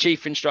the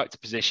chief instructor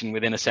position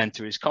within a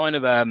centre is kind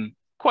of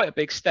quite a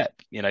big step,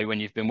 you know, when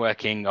you've been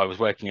working. I was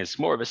working as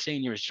more of a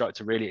senior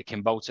instructor really at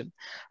Kimbolton,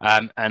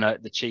 and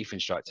the chief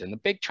instructor. And the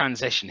big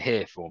transition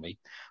here for me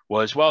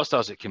was, whilst I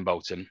was at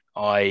Kimbolton,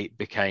 I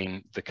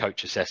became the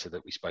coach assessor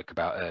that we spoke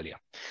about earlier.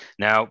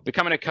 Now,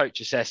 becoming a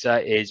coach assessor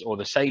is, or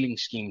the sailing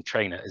scheme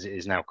trainer as it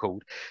is now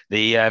called,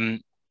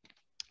 the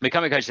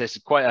becoming a coach assessor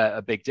is quite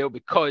a big deal,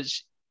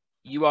 because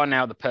you are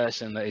now the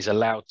person that is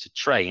allowed to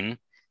train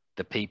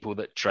the people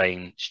that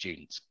train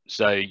students.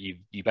 So you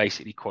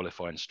basically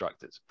qualify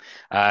instructors.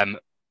 And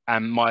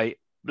my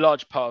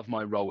large part of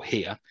my role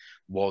here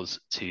was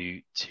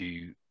to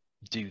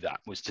do that,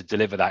 was to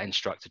deliver that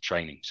instructor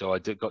training. So I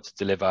got to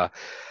deliver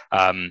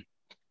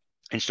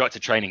instructor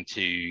training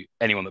to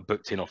anyone that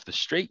booked in off the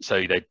street.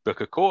 So they'd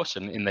book a course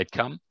and they'd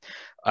come.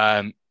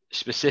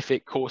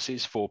 Specific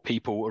courses for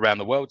people around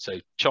the world. So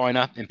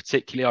China in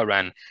particular, I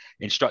ran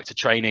instructor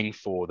training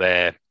for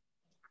their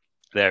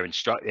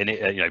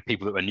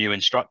people that were new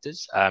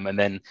instructors, and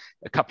then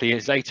a couple of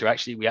years later,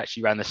 we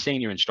actually ran the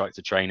senior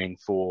instructor training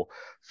for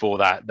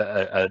that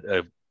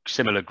a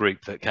similar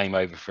group that came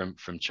over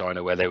from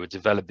China, where they would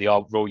develop the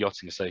Royal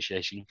Yachting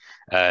Association.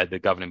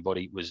 The governing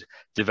body was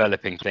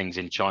developing things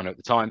in China at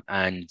the time,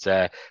 and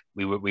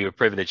we were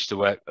privileged to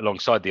work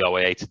alongside the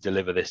RYA to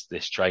deliver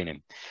this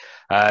training,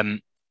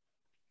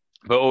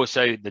 but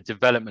also the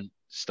development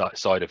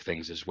side of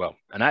things as well.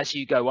 And as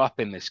you go up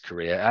in this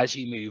career, as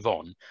you move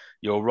on,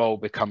 your role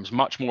becomes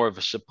much more of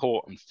a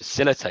support and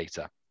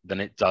facilitator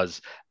than it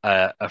does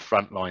a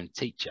frontline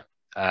teacher.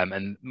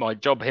 And my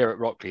job here at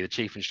Rockley, the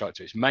chief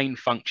instructor, its main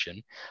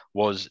function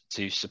was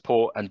to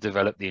support and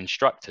develop the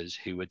instructors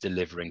who were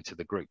delivering to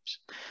the groups.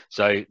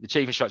 So the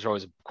chief instructor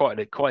was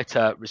quite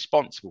a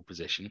responsible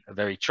position, a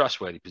very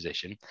trustworthy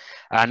position,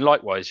 and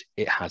likewise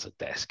it has a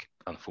desk,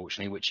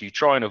 unfortunately, which you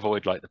try and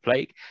avoid like the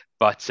plague,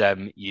 but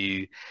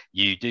you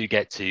do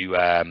get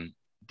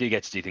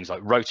to do things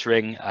like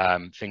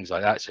rotoring, things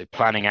like that. So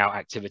planning out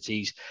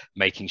activities,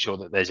 making sure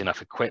that there's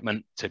enough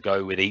equipment to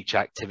go with each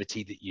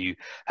activity that you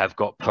have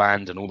got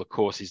planned and all the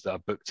courses that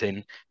are booked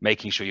in,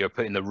 making sure you're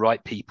putting the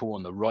right people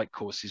on the right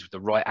courses with the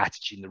right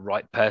attitude, the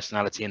right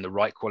personality and the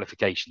right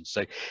qualifications.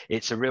 So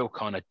it's a real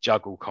kind of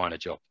juggle kind of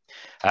job.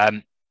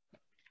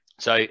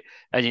 So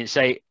as you can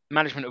say,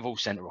 management of all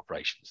centre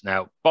operations.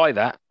 Now, by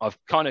that, I've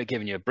kind of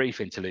given you a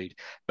brief interlude,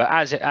 but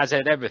as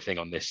in everything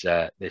on this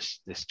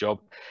job,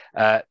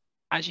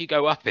 as you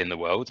go up in the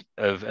world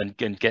and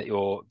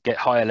get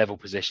higher level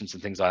positions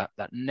and things like that,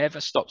 that never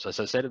stops. As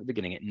I said at the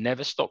beginning, it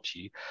never stops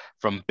you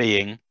from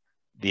being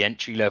the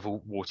entry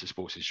level water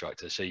sports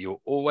instructor. So you're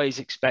always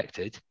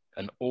expected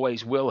and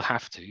always will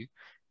have to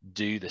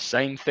do the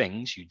same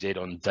things you did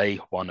on day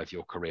one of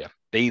your career.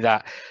 Be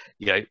that,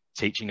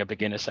 teaching a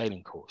beginner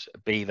sailing course,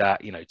 be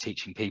that,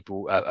 teaching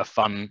people a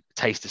fun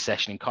taster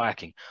session in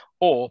kayaking,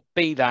 or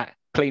be that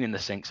cleaning the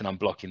sinks and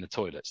unblocking the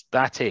toilets.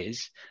 That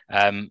is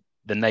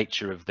the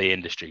nature of the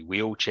industry.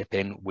 We all chip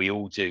in, we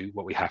all do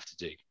what we have to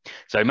do.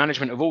 So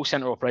management of all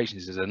centre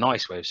operations is a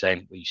nice way of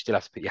saying, well, you still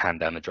have to put your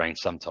hand down the drain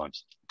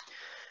sometimes.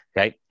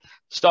 Okay,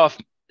 staff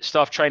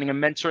training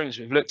and mentoring, as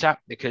we've looked at,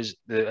 because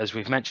as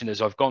we've mentioned,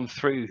 as I've gone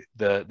through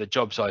the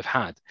jobs I've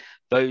had,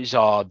 those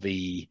are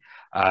the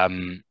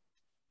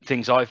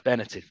things I've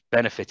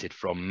benefited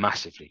from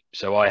massively.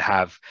 So I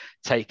have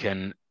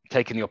taken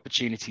the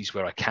opportunities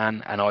where I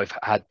can, and I've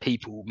had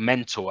people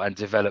mentor and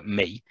develop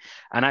me.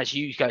 And as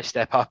you go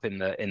step up in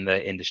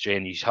the industry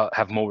and you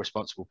have more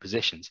responsible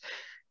positions,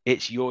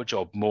 it's your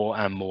job more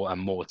and more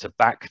and more to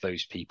back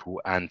those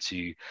people and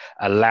to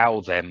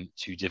allow them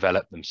to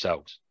develop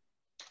themselves.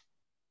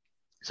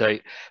 So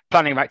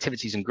planning of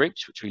activities and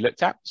groups, which we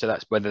looked at. So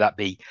that's whether that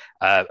be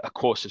a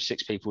course of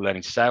 6 people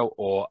learning to sail,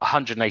 or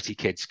 180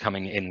 kids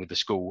coming in with the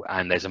school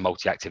and there's a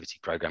multi-activity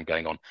program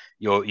going on.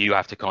 You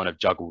have to kind of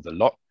juggle the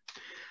lot.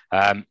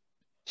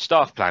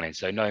 Staff planning,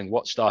 so knowing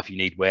what staff you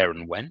need where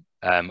and when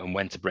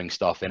to bring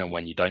staff in and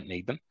when you don't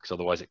need them, because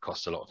otherwise it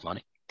costs a lot of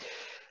money.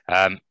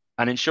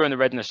 And ensuring the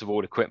readiness of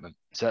all equipment.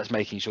 So that's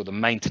making sure the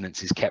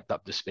maintenance is kept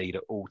up to speed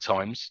at all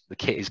times, the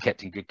kit is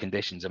kept in good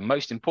conditions, and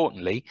most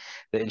importantly,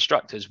 the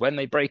instructors, when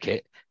they break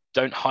it,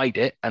 don't hide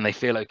it and they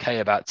feel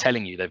okay about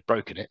telling you they've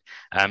broken it,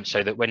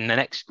 so that when the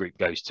next group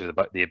goes to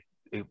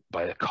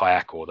the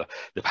kayak or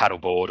the paddle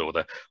board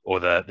or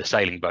the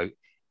sailing boat,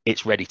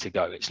 it's ready to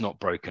go. It's not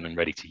broken and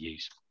ready to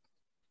use.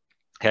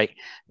 Okay,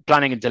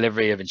 planning and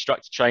delivery of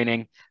instructor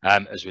training,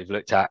 as we've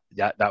looked at,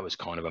 that was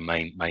kind of a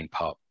main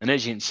part. And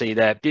as you can see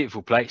there,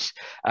 beautiful place.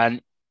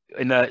 And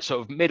in the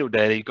sort of middle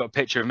there, you've got a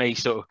picture of me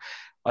sort of,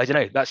 I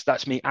don't know,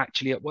 that's me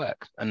actually at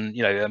work. And,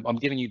 I'm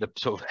giving you the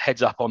sort of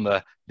heads up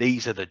on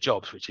these are the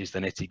jobs, which is the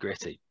nitty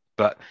gritty.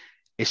 But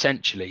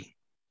essentially,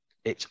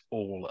 it's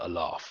all a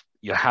laugh.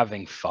 You're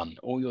having fun.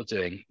 All you're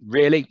doing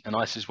really, and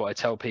this is what I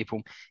tell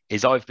people,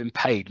 is I've been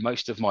paid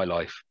most of my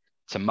life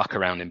to muck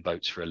around in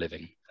boats for a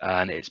living.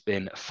 And it's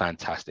been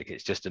fantastic.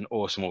 It's just an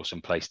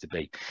awesome place to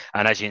be.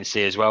 And as you can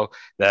see as well,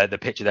 the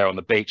picture there on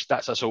the beach,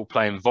 that's us all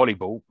playing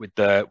volleyball with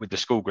the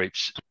school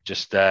groups.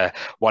 Just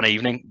one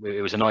evening,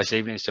 it was a nice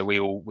evening, so we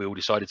all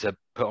decided to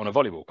put on a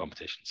volleyball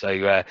competition.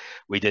 So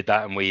we did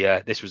that, and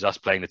this was us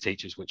playing the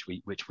teachers, which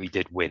we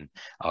did win.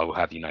 I will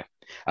have you know.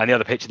 And the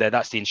other picture there,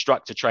 that's the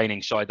instructor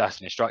training side. That's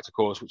an instructor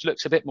course, which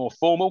looks a bit more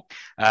formal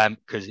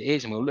because it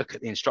is, and we'll look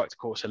at the instructor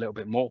course a little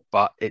bit more.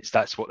 But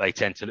that's what they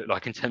tend to look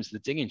like in terms of the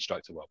dinghy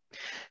instructor world.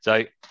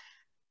 So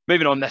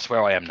moving on, that's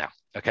where I am now.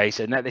 Okay,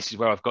 so now this is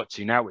where I've got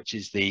to now, which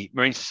is the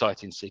Marine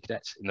Society and Sea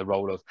Cadets in the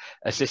role of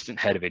assistant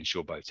head of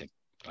inshore boating.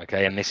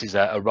 Okay, and this is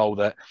a role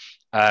that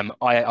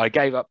I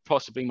gave up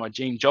possibly my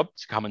dream job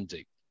to come and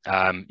do.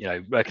 You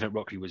know, working at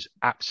Rockley was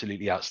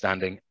absolutely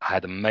outstanding. I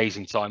had an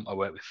amazing time. I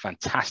worked with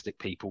fantastic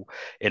people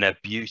in a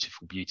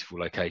beautiful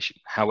location.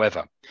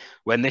 However,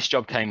 when this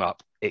job came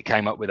up, it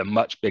came up with a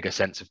much bigger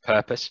sense of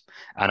purpose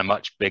and a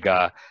much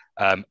bigger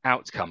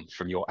outcome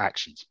from your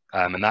actions.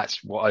 And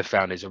that's what I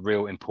found is a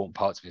real important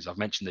part to me. As I've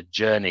mentioned, the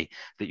journey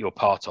that you're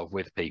part of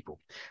with people.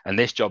 And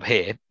this job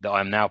here that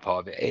I'm now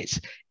part of,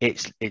 it's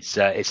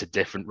a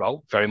different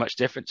role, very much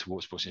different to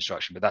water sports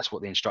instruction, but that's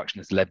what the instruction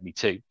has led me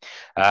to.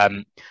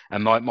 And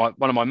one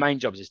of my main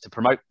jobs is to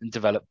promote and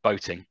develop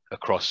boating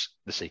across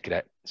the Sea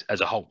Cadets as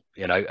a whole,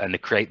 you know, and to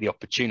create the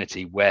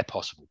opportunity where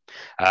possible,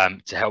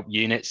 to help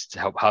units, to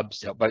help hubs,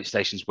 to help boat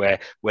stations where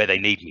they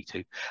need me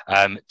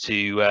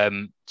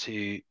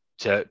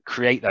to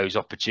create those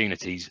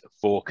opportunities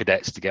for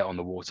cadets to get on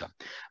the water.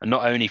 And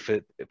not only for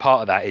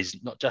part of that is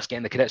not just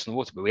getting the cadets on the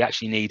water, but we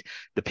actually need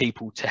the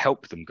people to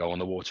help them go on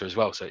the water as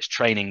well. So it's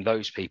training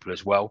those people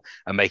as well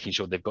and making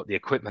sure they've got the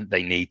equipment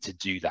they need to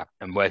do that.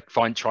 And we're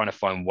trying to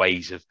find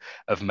ways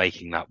of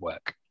making that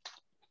work.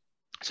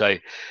 So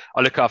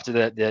I look after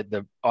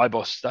the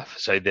IBOS stuff.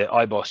 So the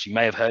IBOS you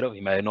may have heard of,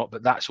 you may have not,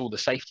 but that's all the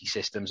safety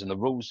systems and the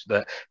rules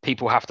that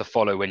people have to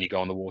follow when you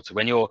go on the water.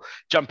 When you're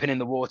jumping in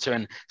the water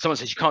and someone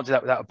says you can't do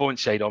that without a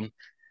buoyancy shade on,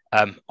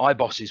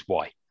 IBOS is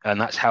why. And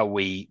that's how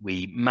we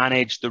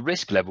manage the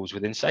risk levels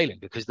within sailing,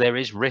 because there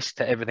is risk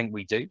to everything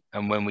we do.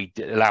 And when we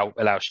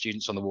allow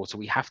students on the water,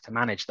 we have to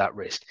manage that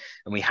risk,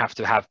 and we have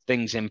to have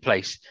things in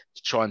place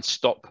to try and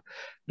stop,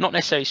 not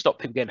necessarily stop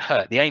people getting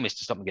hurt. The aim is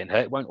to stop them getting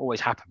hurt. It won't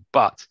always happen,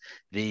 but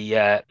we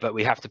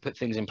have to put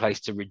things in place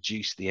to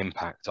reduce the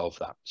impact of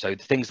that. So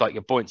things like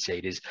your buoyancy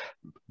aid is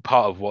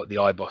part of what the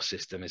IBOS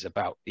system is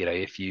about. You know,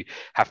 if you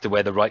have to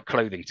wear the right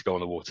clothing to go on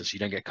the water so you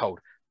don't get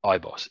cold,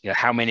 IBOS. You know,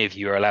 how many of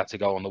you are allowed to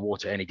go on the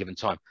water at any given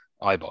time?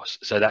 IBOS.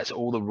 So that's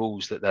all the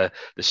rules that the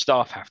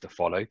staff have to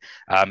follow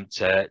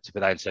to put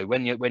that in. So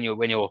when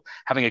you're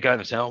having a go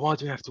and saying, oh, why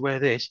do we have to wear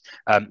this?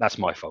 That's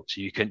my fault. So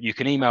you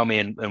can email me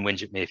and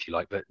whinge at me if you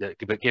like, but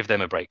give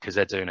them a break because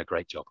they're doing a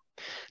great job.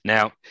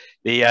 Now,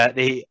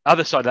 the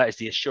other side of that is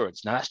the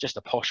assurance. Now that's just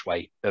a posh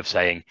way of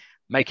saying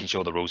making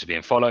sure the rules are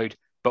being followed,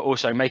 but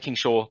also making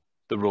sure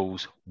the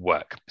rules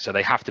work. So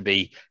they have to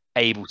be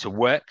able to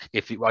work.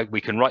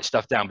 We can write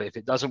stuff down, but if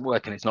it doesn't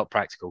work and it's not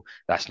practical,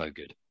 that's no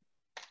good.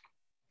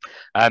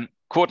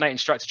 Coordinate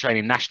instructor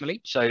training nationally.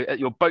 So at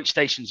your boat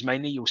stations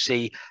mainly, you'll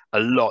see a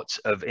lot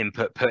of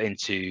input put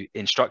into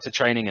instructor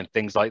training and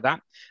things like that.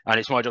 And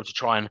it's my job to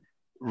try and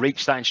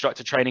reach that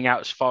instructor training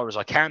out as far as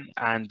I can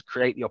and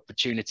create the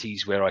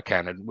opportunities where I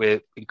can. And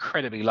we're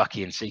incredibly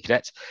lucky in Sea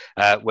Cadets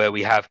where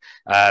we have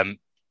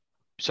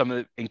some of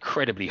the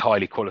incredibly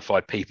highly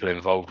qualified people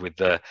involved with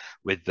the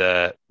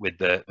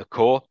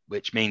core,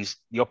 which means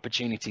the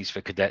opportunities for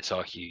cadets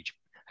are huge.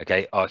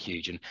 Okay, are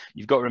huge. And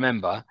you've got to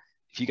remember,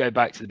 if you go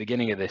back to the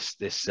beginning of this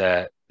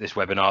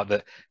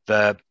webinar,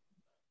 that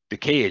the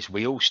key is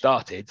we all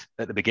started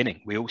at the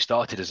beginning. We all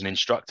started as an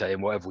instructor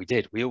in whatever we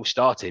did. We all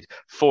started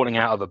falling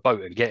out of a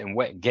boat and getting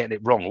wet and getting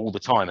it wrong all the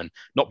time and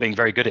not being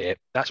very good at it.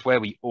 That's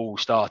where we all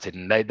started,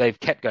 and they've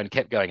kept going,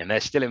 and they're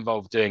still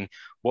involved doing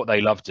what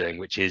they love doing,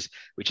 which is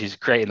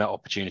creating that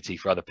opportunity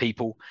for other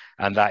people.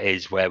 And that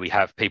is where we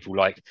have people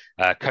like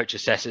coach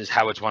assessors.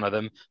 Howard's one of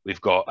them.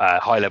 We've got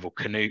high-level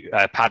canoe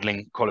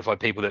paddling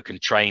qualified people that can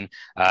train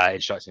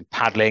instructors in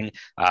paddling,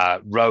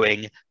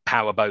 rowing,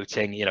 power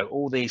boating. You know,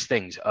 all these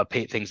things are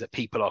things that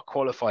people are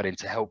qualified in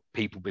to help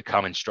people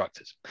become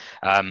instructors.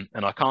 And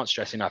I can't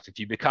stress enough, if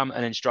you become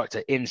an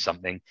instructor in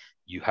something,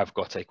 you have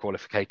got a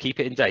qualification, keep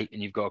it in date,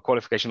 and you've got a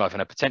qualification life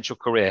and a potential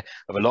career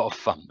of a lot of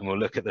fun. And we'll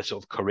look at the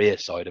sort of career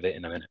side of it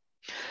in a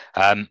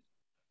minute.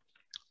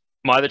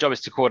 My other job is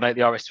to coordinate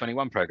the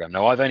RS21 program.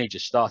 Now, I've only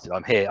just started.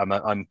 I'm here.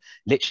 I'm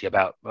literally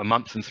about a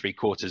month and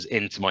 3/4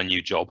 into my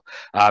new job.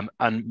 And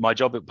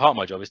part of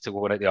my job is to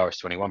coordinate the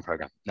RS21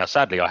 program. Now,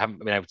 sadly, I haven't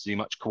been able to do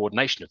much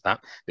coordination of that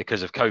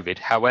because of COVID.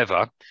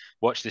 However,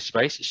 watch this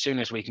space. As soon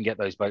as we can get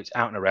those boats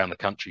out and around the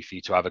country for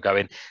you to have a go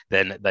in,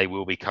 then they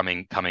will be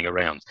coming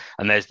around.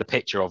 And there's the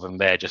picture of them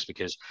there, just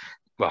because,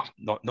 well,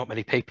 not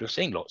many people have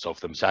seen lots of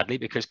them, sadly,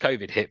 because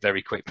COVID hit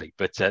very quickly.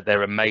 But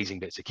they're amazing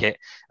bits of kit,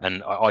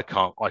 and I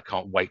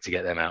can't wait to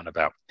get them out and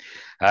about.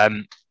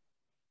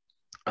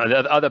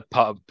 The other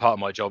part of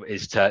my job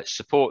is to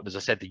support, as I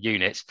said, the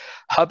units,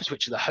 hubs,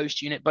 which are the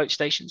host unit boat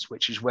stations,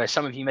 which is where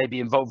some of you may be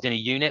involved in a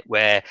unit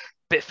where a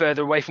bit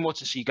further away from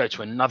water, so you go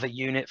to another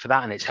unit for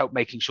that, and it's helped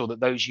making sure that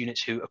those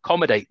units who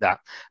accommodate that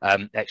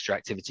extra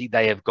activity,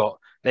 they've got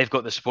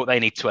the support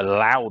they need to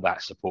allow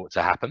that support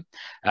to happen.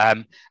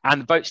 And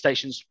the boat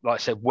stations, like I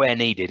said, where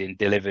needed in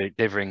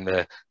delivering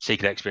the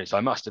Seeked experience. I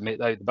must admit,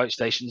 though, the boat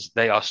stations,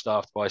 they are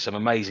staffed by some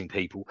amazing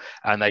people,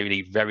 and they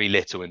need very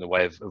little in the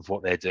way of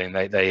what they're doing.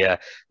 They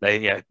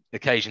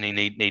occasionally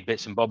need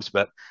bits and bobs,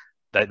 but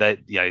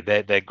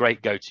they're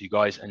great go-to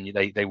guys, and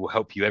they will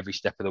help you every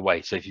step of the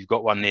way. So if you've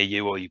got one near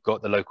you or you've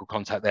got the local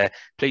contact there,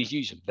 please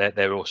use them.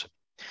 They're awesome.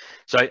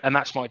 So, and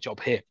that's my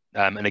job here.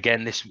 And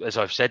again, this, as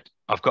I've said,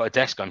 I've got a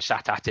desk. I'm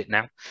sat at it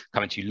now,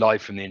 coming to you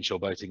live from the Inshore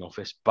boating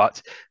office. But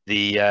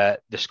the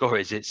score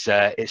is it's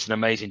an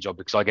amazing job,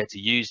 because I get to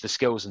use the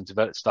skills and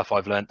develop stuff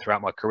I've learned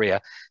throughout my career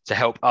to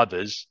help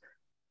others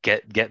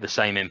get the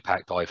same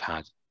impact I've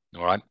had.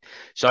 All right.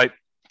 So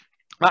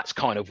that's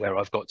kind of where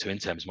I've got to in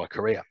terms of my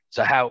career.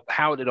 So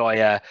how did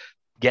I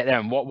get there,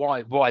 and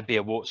why be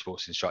a water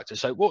sports instructor?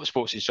 So water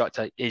sports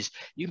instructor is,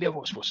 you can be a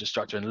water sports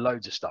instructor in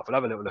loads of stuff. We'll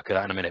have a little look at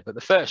that in a minute. But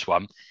the first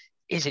one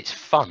is it's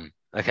fun.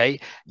 Okay.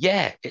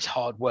 Yeah, it's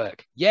hard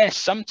work. Yeah,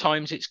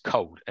 sometimes it's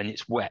cold and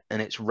it's wet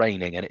and it's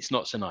raining and it's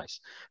not so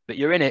nice. But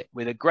you're in it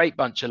with a great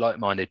bunch of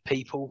like-minded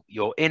people.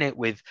 You're in it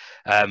with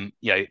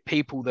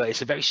people that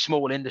it's a very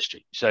small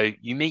industry. So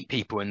you meet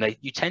people and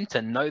you tend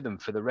to know them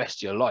for the rest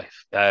of your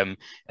life. And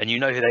you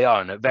know who they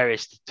are. And at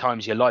various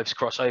times your lives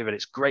cross over, and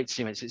it's great to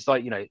see them. It's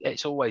like,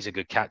 it's always a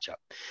good catch up.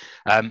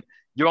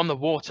 You're on the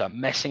water,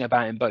 messing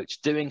about in boats,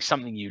 doing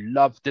something you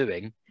love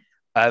doing.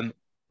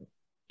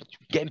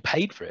 Getting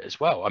paid for it as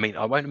well. I mean,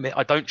 I won't admit,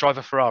 I don't drive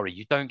a Ferrari.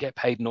 You don't get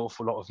paid an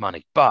awful lot of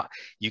money, but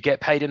you get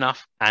paid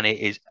enough, and it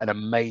is an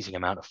amazing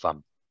amount of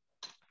fun.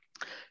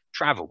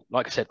 Travel,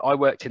 like I said, I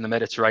worked in the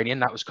Mediterranean.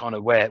 That was kind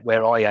of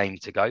where I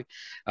aimed to go.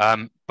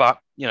 But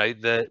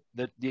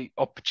the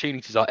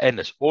opportunities are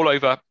endless. All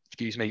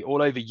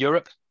over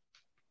Europe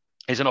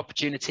is an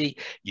opportunity.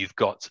 You've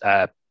got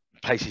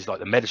places like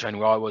the Mediterranean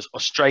where I was,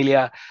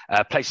 Australia,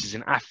 places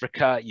in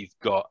Africa. You've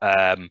got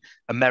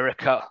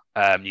America,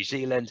 New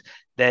Zealand.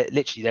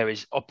 There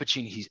is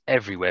opportunities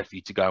everywhere for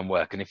you to go and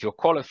work. And if you're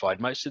qualified,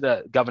 most of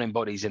the governing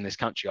bodies in this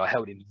country are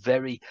held in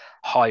very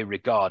high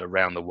regard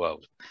around the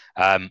world.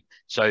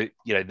 So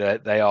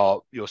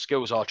your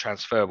skills are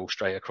transferable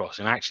straight across.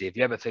 And actually, if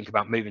you ever think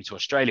about moving to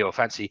Australia or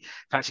fancy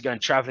going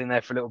traveling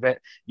there for a little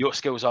bit, your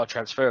skills are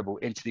transferable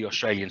into the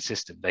Australian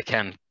system. They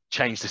can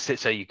change the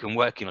so you can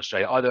work in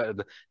Australia either at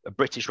a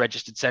British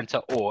registered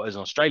centre or as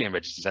an Australian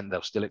registered centre.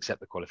 They'll still accept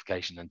the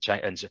qualification and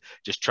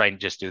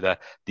just do the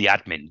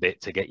admin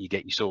bit to get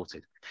you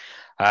sorted.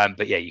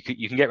 But yeah, you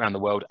can get around the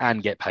world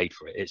and get paid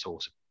for it. It's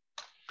awesome.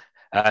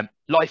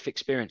 Life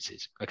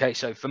experiences. Okay,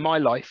 so for my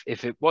life,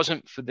 if it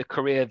wasn't for the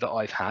career that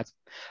I've had,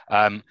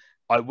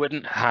 I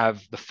wouldn't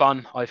have the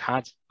fun I've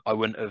had. I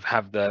wouldn't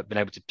have been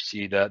able to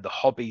pursue the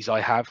hobbies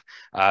I have.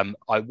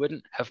 I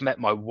wouldn't have met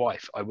my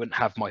wife. I wouldn't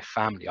have my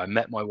family. I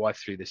met my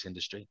wife through this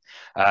industry.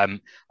 I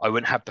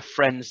wouldn't have the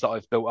friends that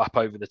I've built up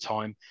over the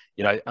time,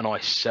 and I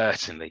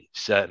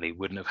certainly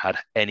wouldn't have had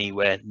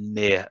anywhere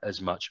near as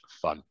much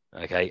fun.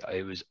 Okay,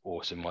 it was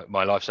awesome.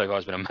 My life so far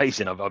has been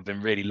amazing. I've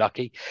been really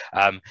lucky,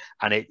 and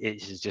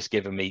it has just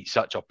given me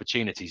such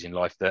opportunities in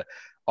life that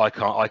I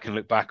can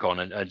look back on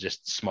and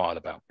just smile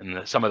about.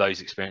 And some of those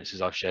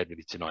experiences I've shared with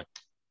you tonight.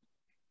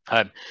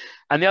 And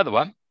the other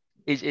one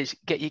is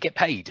you get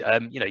paid.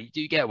 You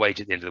do get a wage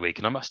at the end of the week.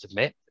 And I must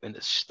admit, in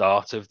the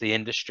start of the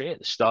industry, at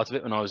the start of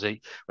it, when I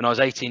was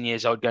 18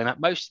 years old, going out,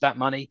 most of that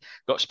money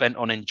got spent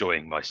on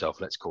enjoying myself,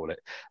 let's call it.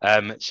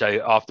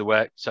 So after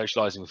work,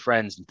 socializing with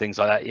friends and things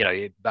like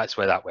that, that's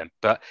where that went.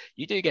 But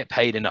you do get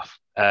paid enough.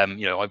 I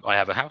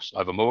have a house, I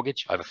have a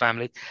mortgage, I have a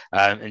family,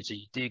 and so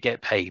you do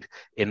get paid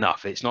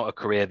enough. It's not a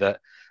career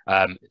that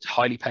it's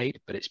highly paid,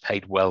 but it's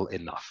paid well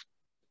enough.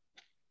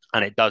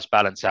 And it does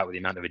balance out with the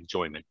amount of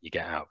enjoyment you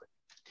get out of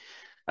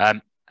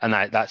it. And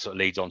that sort of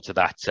leads on to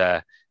that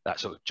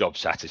sort of job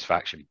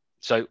satisfaction.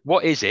 So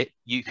what is it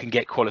you can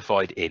get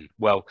qualified in?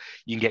 Well,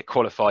 you can get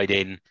qualified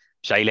in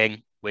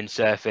sailing,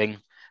 windsurfing,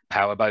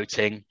 power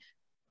boating,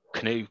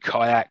 canoe,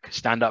 kayak,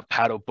 stand-up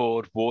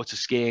paddleboard, water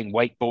skiing,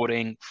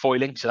 wakeboarding,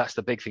 foiling. So that's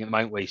the big thing at the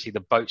moment, where you see the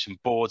boats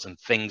and boards and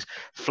things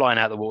flying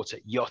out of the water,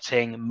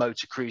 yachting,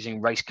 motor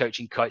cruising, race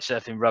coaching, kite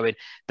surfing, rowing.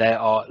 There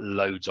are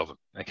loads of them.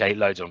 Okay,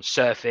 loads of them.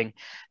 Surfing.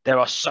 There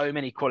are so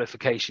many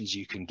qualifications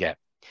you can get.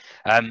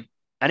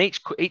 And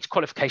each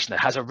qualification that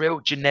has a real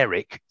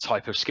generic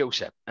type of skill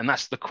set, and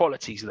that's the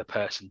qualities of the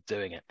person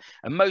doing it.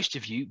 And most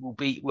of you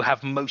will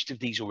have most of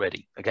these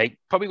already. Okay,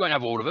 probably won't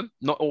have all of them.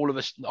 Not all of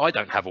us. I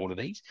don't have all of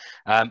these.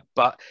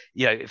 But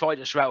if I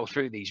just rattle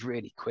through these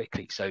really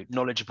quickly, so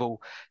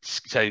knowledgeable.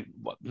 So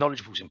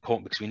knowledgeable is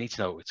important because we need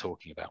to know what we're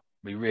talking about.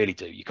 We really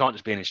do. You can't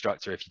just be an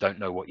instructor if you don't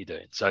know what you're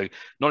doing. So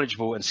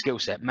knowledgeable and skill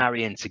set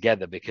marry in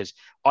together, because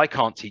I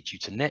can't teach you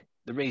to knit.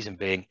 The reason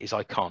being is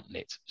I can't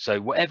knit.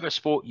 So whatever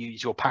sport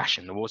is your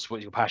passion, the water sport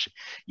is your passion,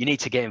 you need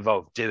to get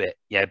involved, do it,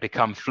 yeah,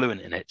 become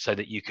fluent in it so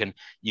that you can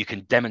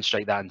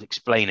demonstrate that and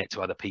explain it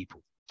to other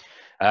people.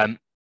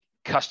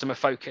 Customer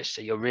focus,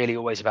 so you're really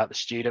always about the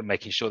student,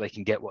 making sure they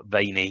can get what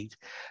they need.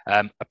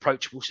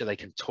 Approachable, so they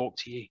can talk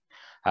to you.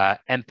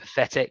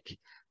 Empathetic,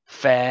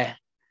 fair,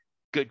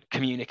 good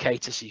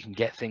communicator, so you can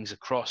get things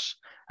across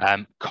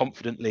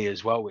confidently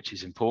as well, which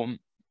is important.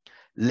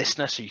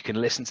 Listener, so you can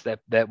listen to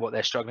what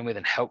they're struggling with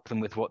and help them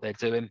with what they're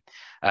doing.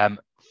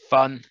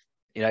 Fun,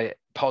 you know,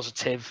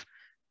 positive,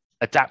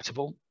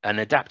 adaptable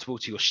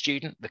to your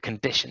student, the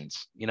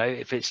conditions. You know,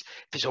 if it's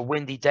a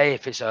windy day,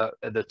 if it's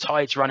the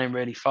tide's running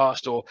really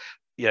fast, or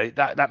you know,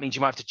 that means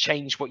you might have to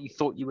change what you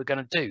thought you were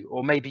going to do,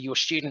 or maybe your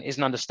student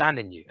isn't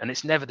understanding you, and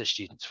it's never the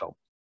student's fault.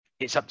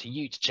 It's up to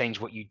you to change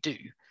what you do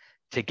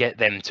to get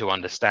them to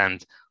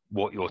understand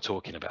what you're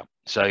talking about,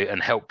 so,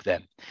 and help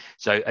them.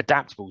 So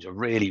adaptable is a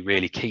really,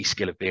 really key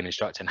skill of being an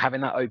instructor, and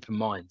having that open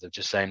mind of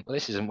just saying, well,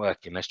 this isn't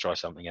working, let's try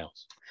something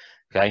else.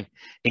 Okay,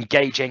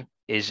 engaging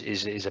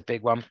is a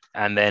big one,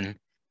 and then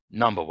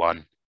number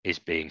one is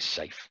being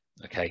safe.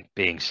 Okay,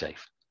 being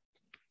safe.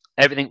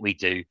 Everything we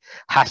do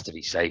has to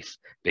be safe,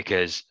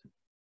 because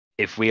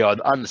if we are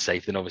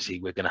unsafe, then obviously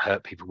we're going to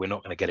hurt people. We're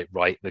not going to get it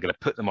right. We're going to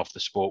put them off the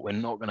sport. We're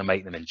not going to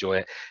make them enjoy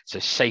it. So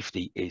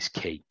safety is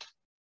key.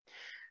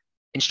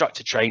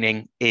 Instructor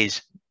training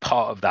is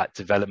part of that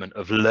development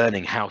of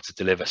learning how to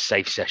deliver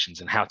safe sessions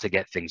and how to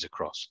get things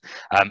across.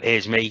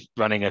 Here's me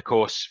running a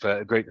course for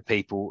a group of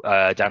people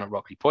down at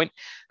Rockley Point.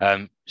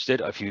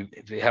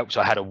 If it helps,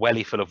 I had a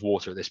welly full of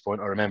water at this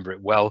point. I remember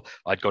it well.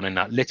 I'd gone in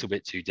that little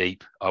bit too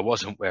deep. I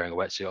wasn't wearing a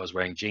wetsuit. I was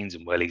wearing jeans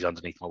and wellies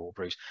underneath my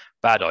waterproofs.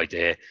 Bad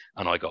idea,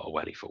 and I got a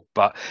welly full.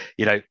 But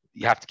you know,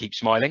 you have to keep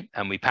smiling,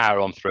 and we power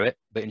on through it.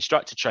 But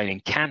instructor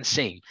training can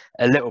seem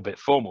a little bit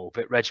formal, a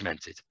bit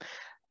regimented.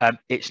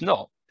 It's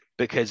not,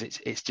 because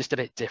it's just a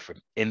bit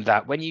different in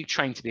that when you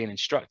train to be an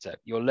instructor,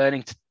 you're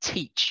learning to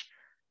teach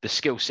the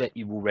skill set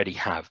you already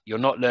have. You're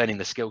not learning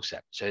the skill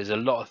set. So there's a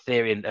lot of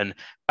theory and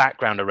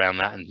background around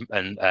that,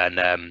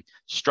 and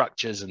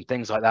structures and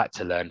things like that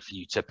to learn for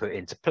you to put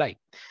into play.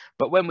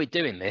 But when we're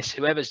doing this,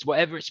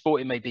 whatever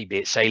sport it may be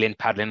it sailing,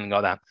 paddling, and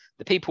like that,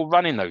 the people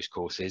running those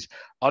courses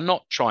are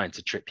not trying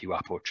to trip you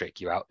up or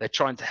trick you out. They're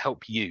trying to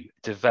help you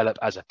develop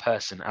as a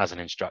person, as an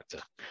instructor.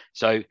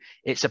 So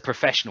it's a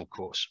professional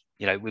course.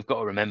 You know, we've got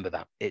to remember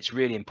that. It's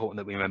really important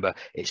that we remember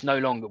it's no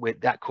longer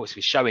that course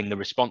is showing the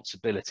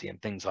responsibility and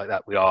things like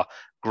that. We are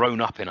grown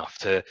up enough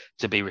to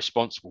be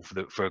responsible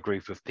for a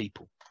group of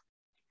people.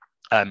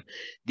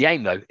 The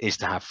aim, though, is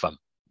to have fun.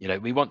 You know,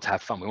 we want to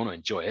have fun. We want to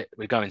enjoy it.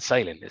 We're going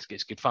sailing.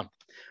 It's good fun.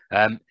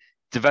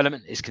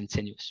 Development is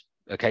continuous.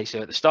 Okay,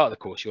 so at the start of the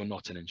course, you're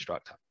not an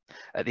instructor.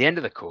 At the end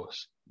of the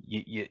course,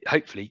 you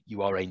hopefully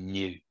you are a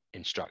new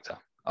instructor.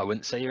 I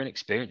wouldn't say you're an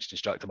experienced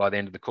instructor by the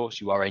end of the course.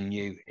 You are a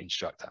new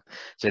instructor.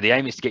 So the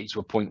aim is to get you to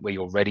a point where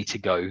you're ready to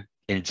go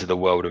into the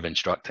world of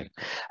instructing.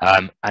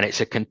 And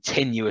it's a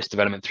continuous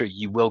development through.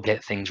 You will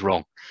get things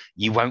wrong.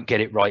 You won't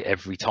get it right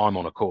every time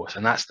on a course.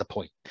 And that's the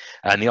point.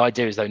 And the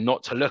idea is, though,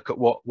 not to look at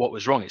what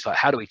was wrong. It's like,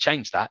 how do we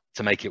change that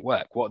to make it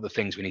work? What are the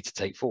things we need to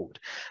take forward?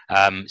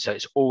 So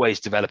it's always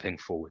developing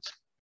forwards.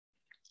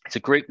 It's a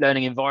group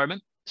learning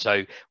environment.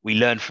 So we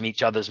learn from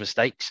each other's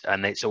mistakes,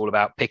 and it's all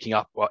about picking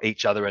up what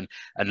each other and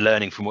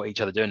learning from what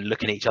each other do, and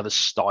looking at each other's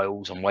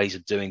styles and ways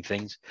of doing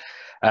things.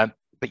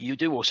 But you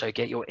do also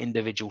get your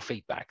individual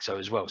feedback. So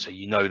as well, so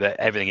you know that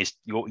everything is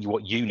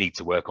what you need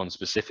to work on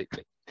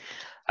specifically.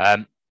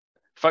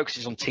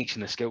 Focuses on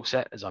teaching the skill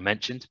set, as I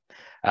mentioned,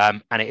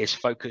 and it is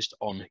focused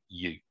on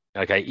you.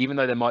 Okay, even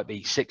though there might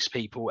be 6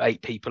 people,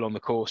 8 people on the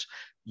course,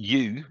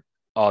 you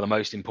are the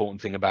most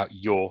important thing about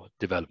your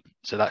development.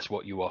 So that's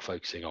what you are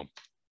focusing on.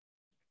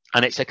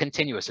 And it's a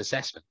continuous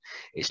assessment.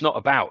 It's not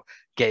about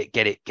get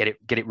it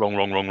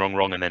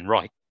wrong, and then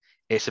right.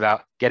 It's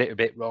about get it a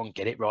bit wrong,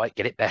 get it right,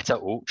 get it better.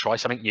 Or try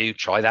something new,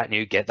 try that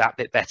new, get that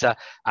bit better.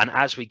 And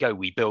as we go,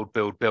 we build,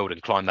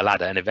 and climb the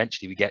ladder. And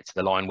eventually we get to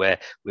the line where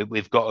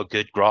we've got a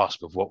good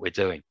grasp of what we're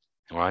doing.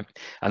 All right.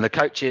 And the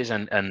coaches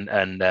and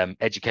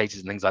educators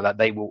and things like that,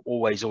 they will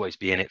always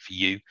be in it for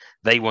you.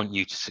 They want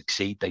you to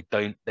succeed. They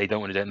don't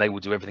want to do it. And they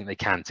will do everything they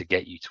can to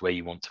get you to where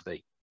you want to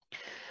be.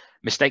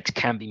 Mistakes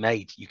can be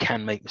made. You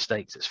can make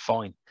mistakes. It's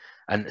fine.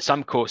 And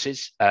some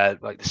courses,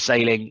 like the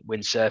sailing,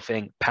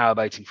 windsurfing,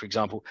 powerboating, for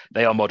example,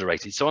 they are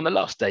moderated. So on the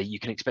last day, you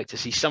can expect to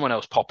see someone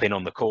else pop in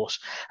on the course,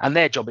 and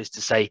their job is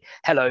to say,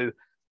 hello,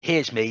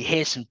 here's me,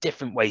 here's some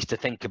different ways to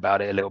think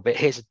about it a little bit,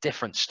 here's a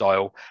different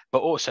style.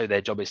 But also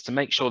their job is to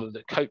make sure that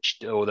the coach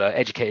or the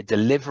educator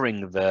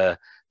delivering the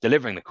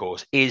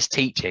course is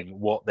teaching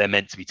what they're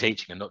meant to be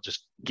teaching, and not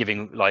just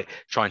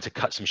trying to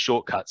cut some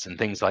shortcuts and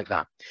things like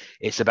that.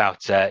 It's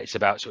about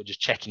sort of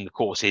just checking the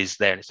course is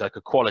there, and it's like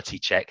a quality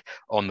check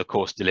on the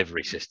course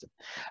delivery system.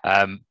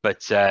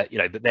 But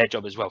their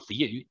job as well for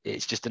you,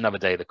 it's just another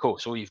day of the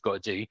course. All you've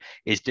got to do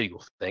is do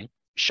your thing,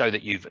 show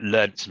that you've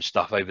learned some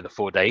stuff over the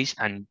 4 days,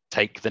 and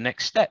take the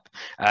next step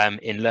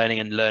in learning,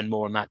 and learn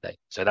more on that day.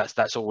 So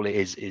that's all it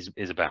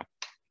is about.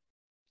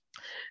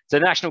 So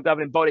national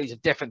governing bodies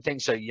of different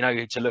things, so you know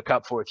who to look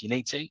up for if you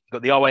need to. You've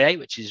got the RYA,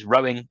 which is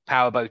rowing,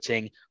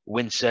 powerboating,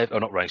 windsurf, or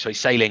not rowing, sorry,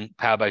 sailing,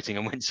 powerboating,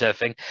 and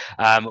windsurfing,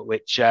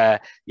 which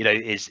you know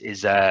is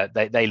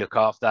they look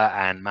after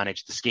and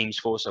manage the schemes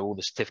for. So all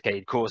the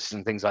certificated courses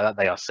and things like that,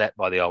 they are set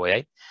by the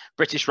RYA.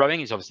 British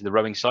rowing is obviously the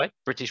rowing side.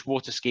 British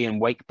water ski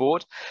and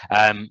wakeboard,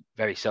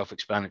 very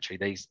self-explanatory.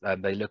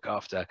 They look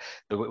after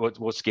the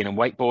water skiing and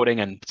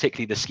wakeboarding, and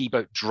particularly the ski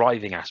boat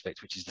driving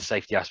aspect, which is the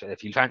safety aspect.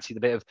 If you fancy the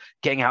bit of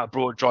getting out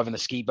abroad, driving the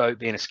ski boat,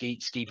 being a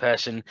ski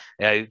person,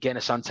 you know, getting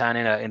a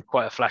suntan in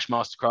quite a flash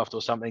mastercraft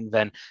or something,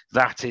 then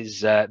that's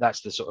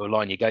the sort of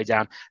line you go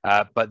down.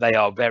 But they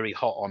are very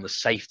hot on the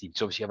safety,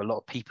 because obviously you have a lot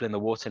of people in the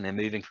water and they're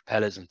moving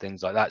propellers and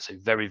things like that. So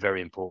very,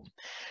 very important.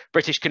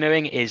 British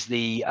canoeing is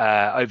the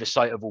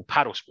oversight of all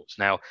paddle sports.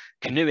 Now,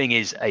 canoe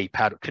is a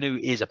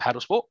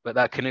paddle sport, but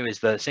that canoe is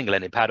the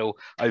single-ended paddle,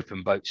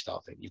 open boat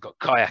style thing. You've got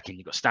kayaking,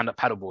 you've got stand-up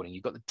paddleboarding,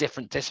 you've got the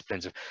different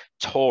disciplines of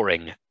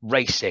touring,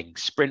 racing,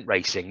 sprint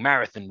racing,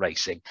 marathon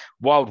racing,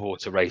 wild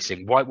water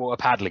racing, whitewater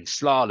paddling,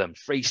 slalom,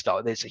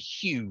 freestyle. There's a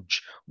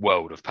huge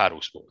world of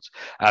paddle sports.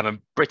 And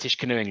British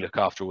canoeing look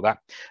after all that.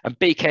 And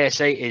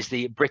BKSA is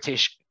the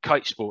British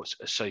Kite Sports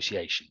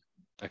Association.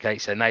 Okay,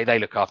 so they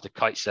look after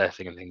kite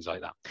surfing and things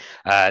like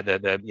that.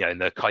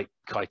 The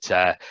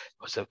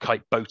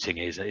kite boating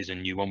is a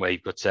new one, where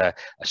you've got a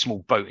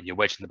small boat and you're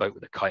wedging the boat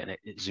with a kite and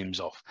it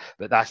zooms off.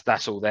 But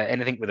that's all there.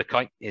 Anything with a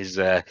kite is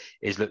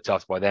looked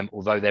after by them.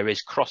 Although there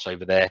is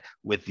crossover there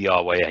with the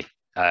RYA,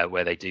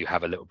 where they do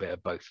have a little bit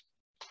of both.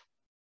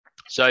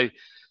 So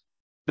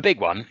the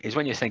big one is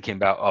when you're thinking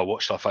about, oh,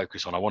 what should I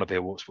focus on? I want to be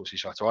a water sports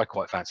instructor. I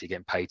quite fancy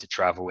getting paid to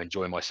travel,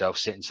 enjoy myself,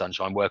 sit in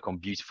sunshine, work on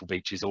beautiful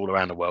beaches all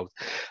around the world.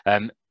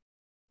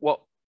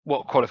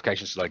 What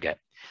qualifications should I get?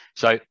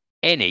 So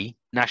any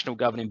national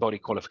governing body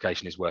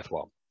qualification is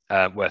worthwhile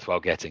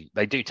getting.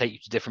 They do take you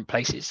to different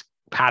places.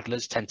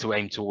 Paddlers tend to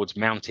aim towards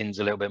mountains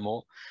a little bit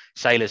more.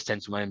 Sailors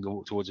tend to aim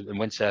towards, and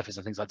windsurfers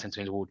and things like that tend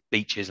to aim towards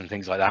beaches and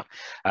things like that.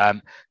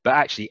 But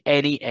actually,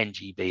 any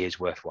NGB is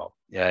worthwhile,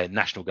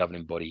 national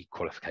governing body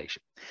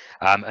qualification.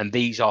 And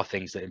these are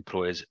things that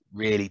employers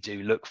really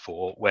do look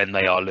for when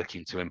they are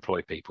looking to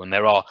employ people. And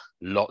there are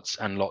lots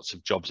and lots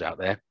of jobs out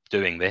there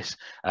doing this,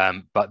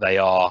 but they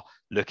are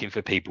looking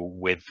for people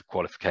with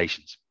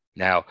qualifications.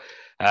 Now,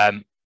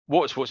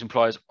 water sports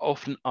employers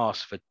often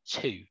ask for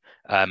 2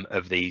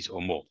 of these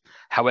or more.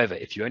 However,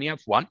 if you only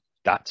have 1,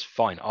 that's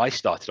fine. I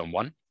started on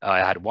 1. I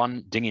had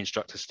 1 dinghy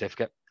instructor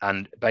certificate,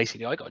 and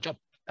basically I got a job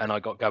and I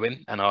got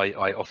going, and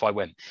off I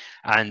went.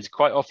 And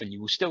quite often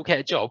you will still get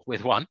a job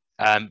with 1,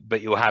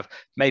 but you'll have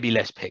maybe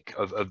less pick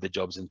of the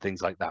jobs and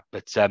things like that.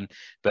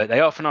 But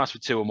they often ask for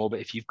 2 or more. But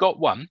if you've got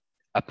 1,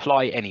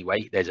 apply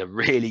anyway. There's a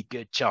really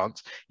good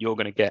chance you're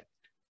going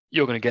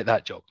to get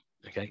that job.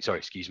 Okay, sorry,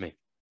 excuse me.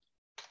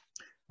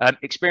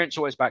 Experience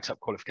always backs up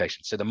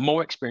qualifications. So the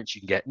more experience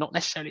you can get, not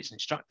necessarily as an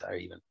instructor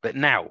even, but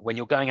now when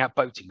you're going out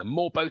boating, the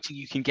more boating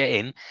you can get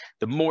in,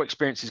 the more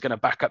experience is going to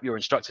back up your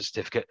instructor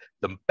certificate,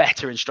 the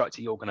better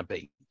instructor you're going to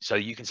be. So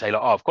you can say,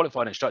 like, oh, I've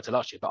qualified an instructor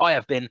last year, but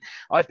I've been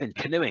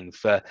canoeing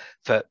for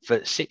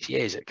 6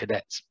 years at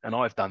cadets, and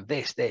I've done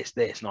this,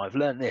 and I've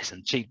learned this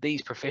and achieved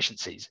these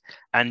proficiencies.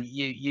 And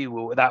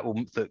that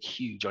will look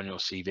huge on your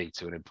CV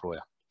to an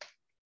employer.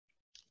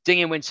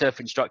 Dinghy and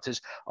windsurf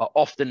instructors are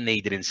often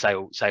needed in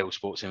sail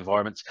sports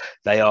environments.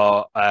 They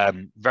are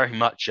very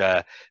much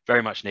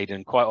needed,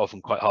 and quite often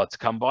quite hard to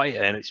come by,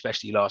 and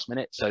especially last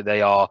minute. So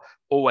they are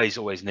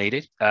always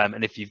needed.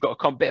 And if you've got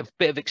a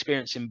bit of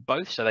experience in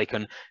both, so they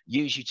can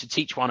use you to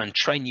teach one and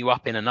train you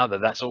up in another,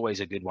 that's always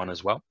a good one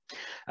as well.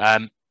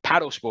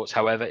 Paddle sports,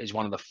 however, is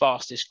one of the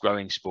fastest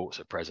growing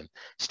sports at present.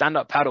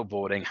 Stand-up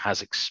paddleboarding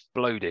has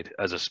exploded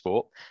as a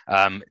sport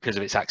because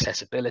of its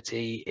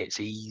accessibility,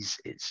 its ease.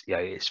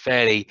 It's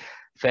fairly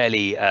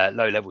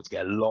low level to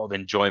get a lot of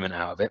enjoyment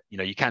out of it.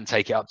 You can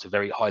take it up to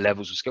very high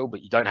levels of skill,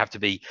 but you don't have to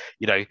be,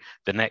 the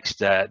next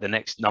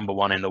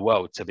 #1 in the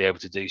world to be able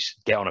to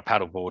get on a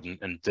paddleboard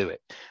and do it.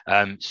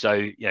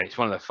 So it's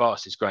one of the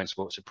fastest growing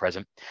sports at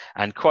present,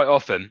 and quite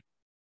often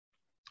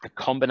a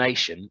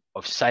combination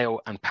of sail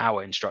and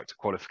power instructor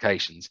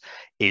qualifications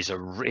is a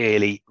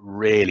really,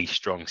 really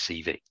strong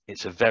CV.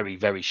 It's a very,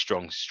 very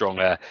strong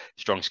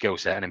skill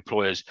set, and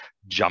employers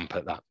jump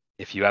at that.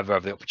 If you ever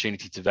have the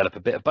opportunity to develop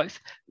a bit of both,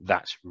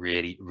 that's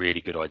really,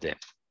 really good idea.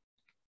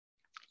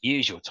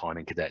 Use your time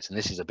in cadets, and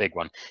this is a big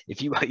one.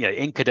 If you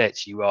in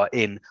cadets, you are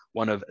in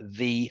one of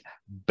the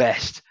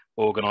best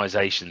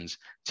organizations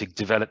to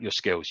develop your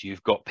skills.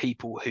 You've got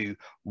people who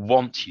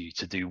want you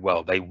to do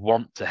well. They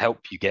want to help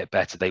you get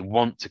better. They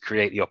want to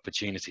create the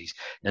opportunities,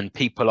 and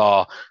people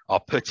are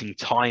putting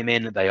time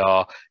in. They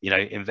are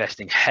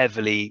investing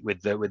heavily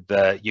with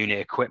the unit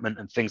equipment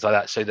and things like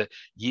that, so that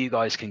you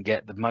guys can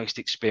get the most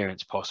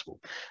experience possible.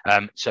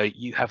 So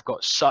you have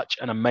got such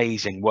an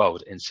amazing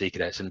world in Sea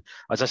Cadets, and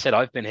as I said,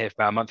 I've been here for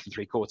about a month and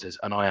 3/4,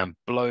 and I am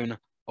blown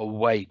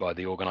away by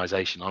the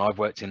organization. And I've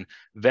worked in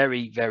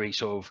very, very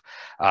sort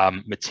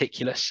of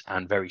meticulous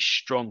and very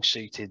strong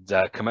suited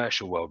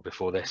commercial world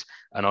before this.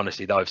 And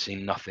honestly, I've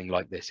seen nothing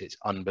like this. It's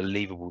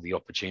unbelievable, the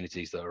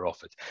opportunities that are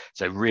offered.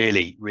 So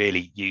really,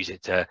 really use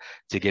it to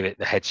give it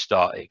the head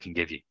start it can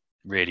give you.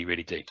 Really,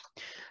 really do.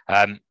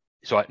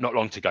 So not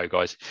long to go,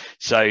 guys.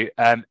 So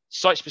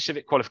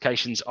site-specific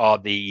qualifications are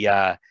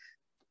the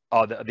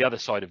other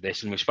side of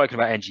this, and we've spoken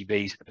about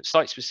NGBs, but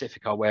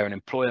site-specific are where an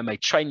employer may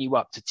train you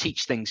up to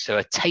teach things to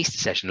a taster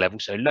session level,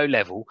 so low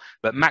level,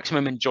 but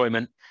maximum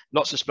enjoyment,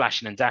 lots of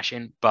splashing and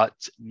dashing, but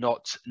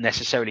not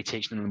necessarily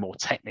teaching them the more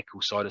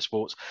technical side of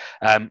sports.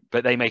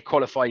 But they may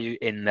qualify you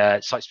in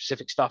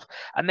site-specific stuff,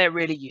 and they're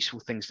really useful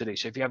things to do.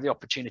 So if you have the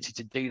opportunity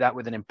to do that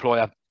with an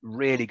employer,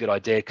 really good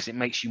idea, because it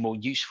makes you more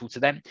useful to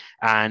them,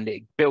 and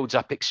it builds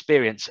up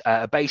experience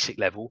at a basic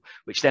level,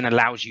 which then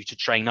allows you to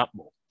train up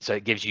more. So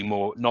it gives you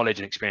more knowledge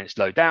and experience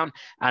low down,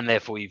 and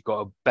therefore you've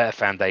got a better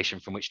foundation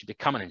from which to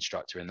become an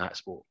instructor in that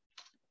sport.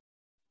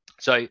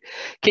 So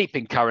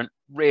keeping current,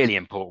 really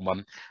important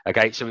one.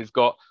 Okay, so we've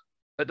got,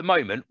 at the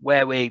moment,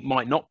 where we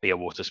might not be a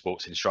water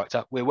sports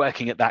instructor, we're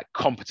working at that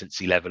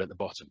competency level at the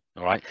bottom.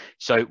 All right,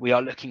 so we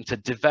are looking to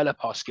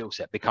develop our skill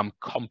set, become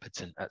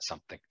competent at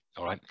something.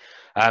 All right,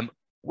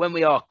 when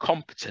we are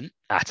competent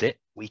at it,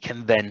 we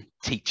can then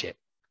teach it.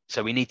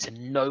 So we need to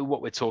know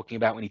what we're talking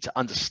about. We need to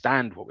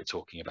understand what we're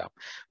talking about.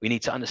 We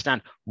need to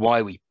understand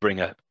why we bring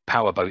a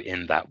powerboat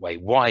in that way,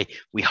 why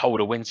we hold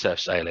a windsurf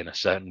sail in a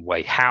certain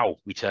way, how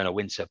we turn a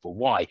windsurf, or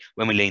why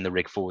when we lean the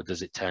rig forward,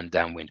 does it turn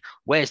downwind?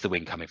 Where's the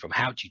wind coming from?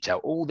 How do you tell?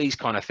 All these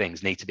kind of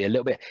things need to be a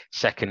little bit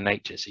second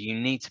nature. So you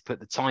need to put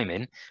the time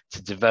in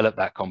to develop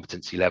that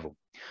competency level.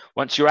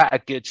 Once you're at a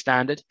good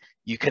standard,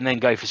 you can then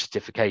go for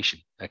certification,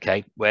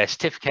 okay, where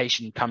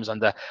certification comes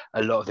under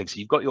a lot of things. So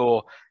you've got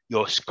your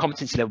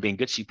competency level being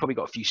good, so you've probably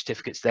got a few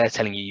certificates there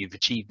telling you you've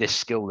achieved this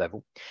skill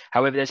level.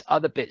 However, there's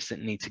other bits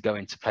that need to go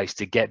into place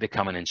to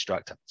become an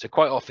instructor. So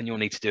quite often you'll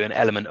need to do an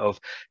element of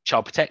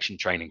child protection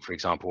training, for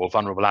example, or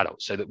vulnerable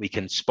adults, so that we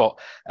can spot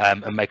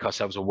and make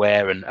ourselves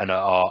aware and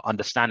our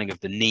understanding of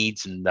the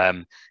needs and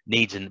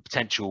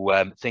potential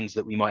things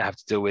that we might have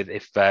to deal with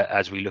if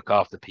as we look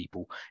after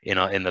people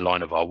in the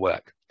line of our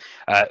work.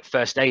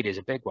 First aid is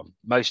a big one.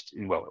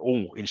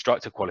 All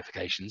instructor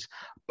qualifications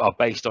are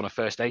based on a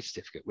first aid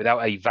certificate.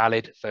 Without a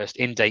valid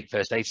in-date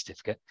first aid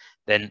certificate,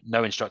 then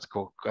no instructor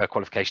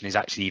qualification is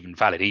actually even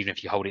valid. Even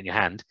if you hold it in your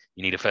hand,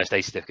 you need a first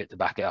aid certificate to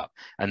back it up.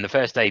 And the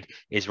first aid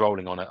is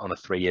rolling on a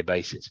 3-year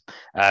basis.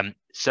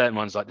 Certain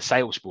ones, like the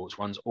sail sports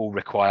ones, all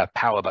require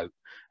powerboat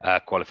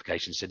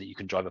qualifications, so that you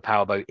can drive a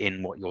powerboat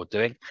in what you're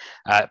doing.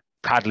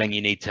 Paddling,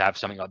 you need to have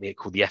something like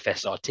called the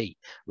FSRT,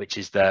 which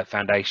is the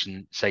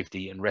Foundation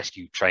Safety and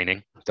Rescue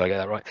Training. Did I get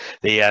that right?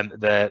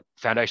 The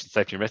Foundation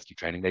Safety and Rescue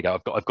Training. There you go.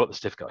 I've got the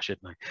certificate. I should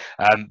know.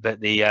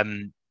 But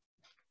that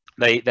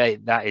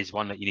is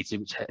one that you need to,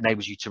 which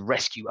enables you to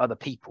rescue other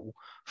people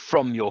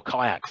from your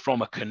kayak,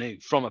 from a canoe,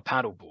 from a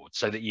paddleboard,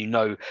 so that you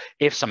know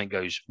if something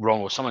goes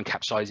wrong, or someone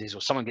capsizes, or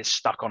someone gets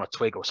stuck on a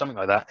twig or something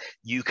like that,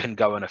 you can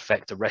go and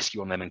effect a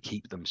rescue on them and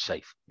keep them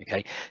safe.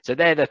 Okay, so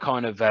they're the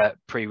kind of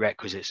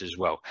prerequisites as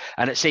well.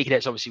 And at Sea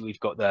Cadets, obviously, we've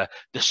got the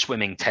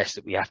swimming test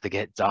that we have to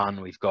get done.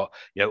 We've got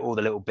all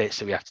the little bits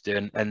that we have to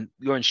do, and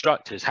your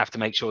instructors have to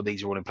make sure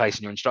these are all in place,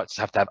 and your instructors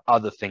have to have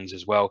other things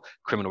as well,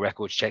 criminal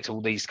records checks,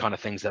 all these kind of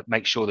things that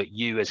make sure that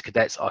you as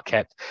cadets are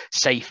kept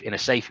safe in a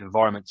safe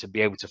environment to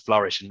be able to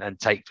flourish and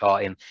take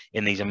part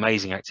in these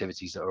amazing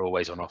activities that are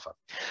always on offer.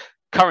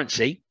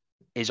 Currency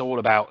is all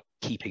about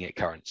keeping it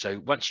current. So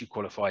once you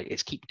qualify,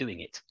 it's keep doing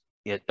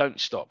it. Don't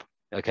stop.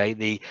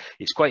 Okay,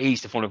 it's quite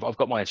easy to fall in. I've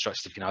got my instructor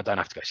certificate. I don't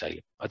have to go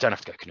sailing. I don't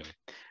have to go canoeing.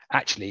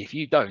 Actually, if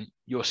you don't,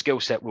 your skill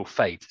set will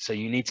fade. So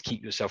you need to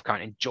keep yourself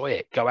current. Enjoy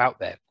it. Go out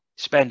there.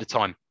 Spend the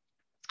time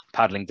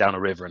paddling down a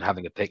river and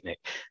having a picnic.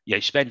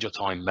 Spend your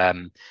time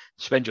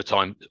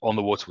on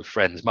the water with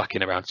friends,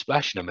 mucking around,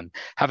 splashing them and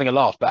having a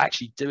laugh, but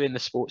actually doing the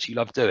sports you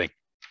love doing,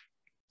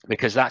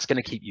 because that's going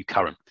to keep you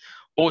current.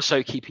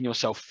 Also, keeping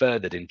yourself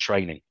furthered in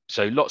training.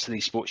 So lots of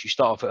these sports, you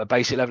start off at a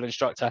basic level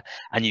instructor,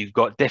 and you've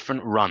got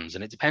different runs,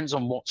 and it depends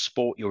on what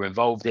sport you're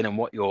involved in and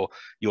what your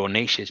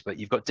niche is, but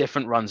you've got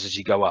different runs as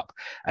you go up.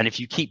 And if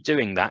you keep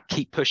doing that,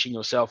 keep pushing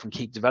yourself and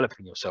keep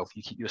developing yourself,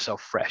 you keep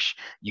yourself fresh,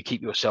 you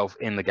keep yourself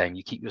in the game,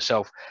 you keep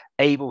yourself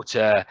able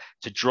to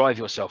drive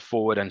yourself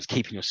forward, and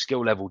keeping your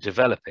skill level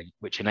developing,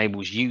 which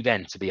enables you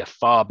then to be a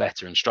far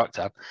better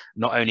instructor,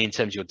 not only in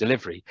terms of your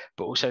delivery,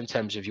 but also in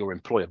terms of your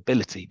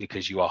employability,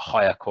 because you are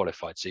higher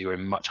qualified, so you're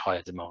in much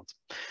higher demand.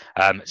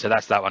 So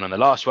that's that one. And the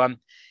last one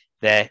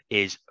there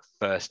is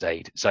first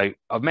aid. So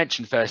I've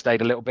mentioned first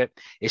aid a little bit.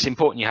 It's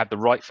important you have the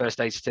right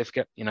first aid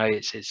certificate.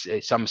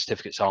 It's some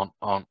certificates aren't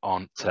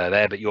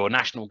there, but your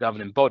national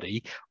governing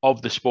body of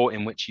the sport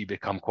in which you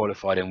become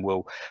qualified in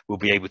will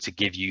be able to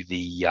give you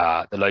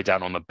the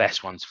lowdown on the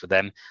best ones for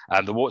them.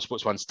 The water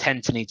sports ones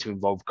tend to need to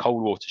involve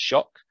cold water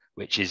shock,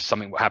 which is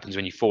something what happens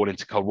when you fall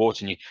into cold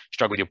water and you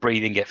struggle with your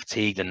breathing, get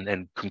fatigued,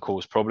 and can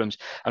cause problems.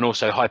 And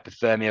also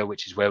hypothermia,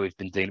 which is where we've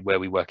been dealing, where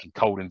we work in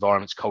cold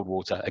environments, cold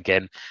water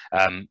again,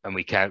 and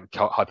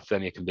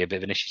hypothermia can be a bit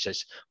of an issue.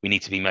 So we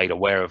need to be made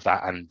aware of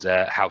that and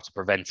how to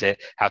prevent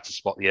it, how to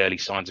spot the early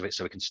signs of it,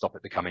 so we can stop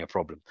it becoming a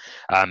problem.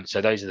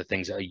 So those are the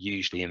things that are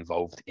usually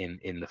involved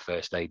in the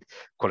first aid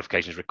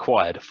qualifications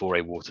required for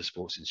a water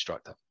sports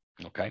instructor.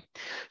 Okay,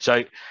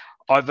 so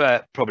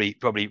I've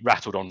probably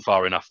rattled on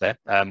far enough there.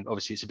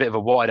 Obviously, it's a bit of a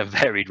wide and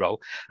varied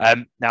role.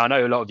 Now, I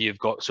know a lot of you have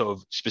got sort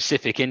of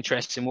specific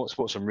interests in water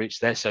sports and routes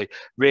there, so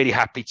really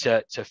happy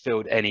to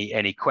field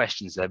any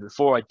questions there.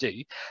 Before I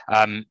do,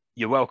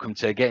 you're welcome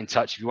to get in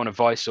touch if you want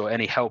advice or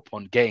any help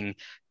on going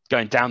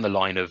down the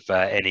line of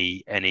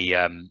any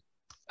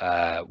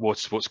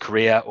water sports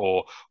career,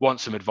 or want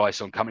some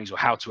advice on companies or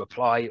how to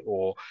apply,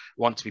 or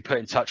want to be put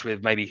in touch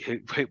with maybe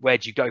where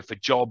do you go for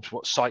jobs,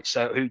 what sites,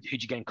 who do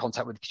you get in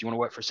contact with because you want to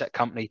work for a set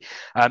company,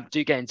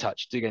 do get in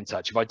touch.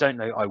 If I don't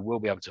know, I will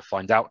be able to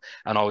find out,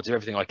 and I will do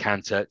everything I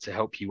can to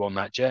help you on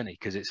that journey,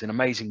 because it's an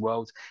amazing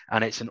world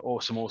and it's an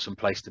awesome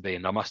place to be.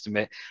 And I must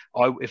admit,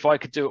 if I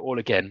could do it all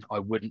again, I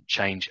wouldn't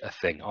change a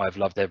thing. I've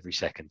loved every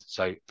second.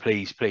 So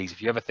please,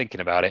 if you're ever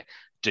thinking about it,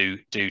 do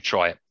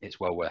try it. It's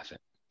well worth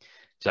it.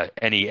 So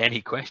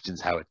any questions,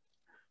 Howard?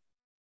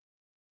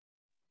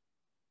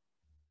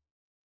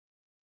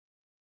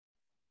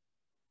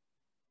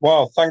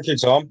 Well, thank you,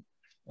 Tom.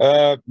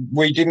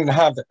 We didn't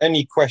have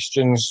any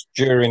questions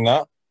during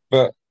that,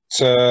 but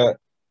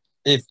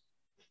if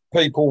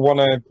people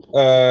want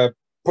to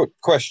put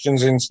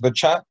questions into the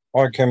chat,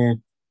 I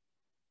can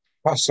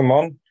pass them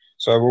on.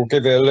 So we'll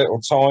give it a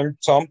little time,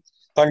 Tom.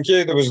 Thank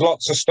you. There was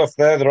lots of stuff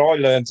there that I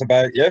learnt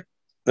about you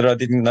that I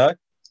didn't know.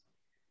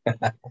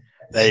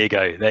 There you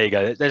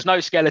go. There's no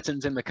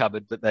skeletons in the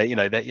cupboard, but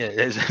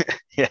there's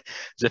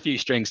a few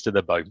strings to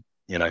the bow,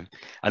 and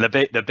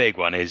the big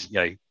one is,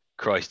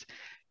 Christ,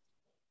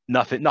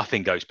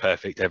 nothing goes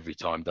perfect every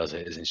time, does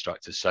it, as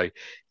instructors? So,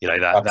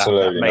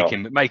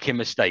 that making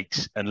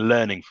mistakes and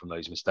learning from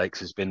those mistakes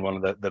has been one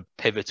of the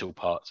pivotal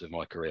parts of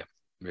my career.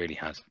 It really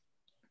has.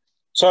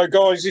 So,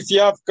 guys, if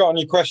you have got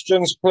any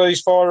questions,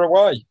 please fire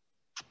away.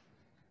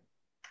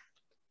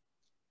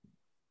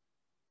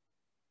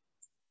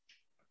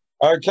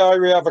 Okay,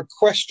 we have a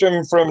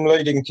question from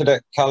Leading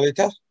Cadet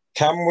Calica.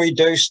 Can we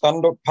do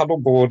stand-up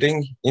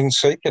paddleboarding in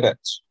Sea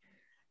Cadets?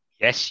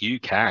 Yes, you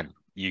can.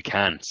 You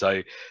can.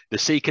 So the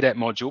Sea Cadet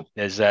module,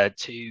 there's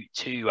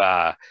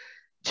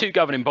two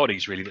governing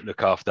bodies really that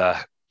look after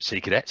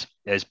Sea Cadets.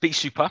 There's B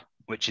Super,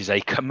 which is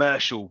a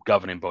commercial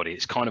governing body.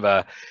 It's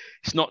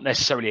it's not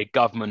necessarily a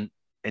government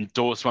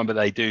endorsed one, but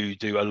they do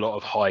a lot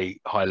of high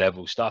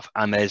level stuff.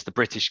 And there's the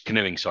British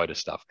canoeing side of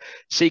stuff.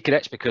 Sea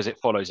Cadets, because it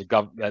follows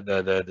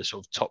the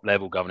sort of top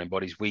level governing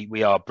bodies,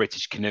 we are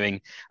British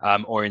canoeing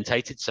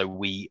orientated, so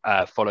we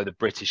follow the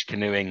British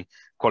canoeing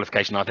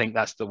qualification. I think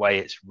that's the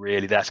way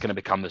that's going to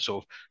become the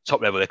sort of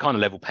top level. They're kind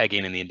of level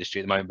pegging in the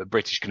industry at the moment, but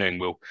British canoeing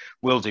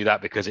will do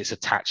that because it's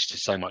attached to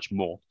so much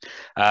more.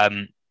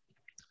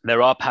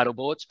 There are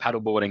paddleboards.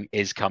 Paddleboarding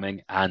is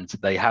coming, and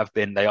they are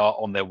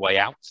on their way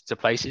out to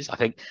places. I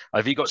think,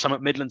 have you got some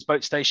at Midlands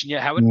Boat Station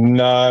yet, Howard?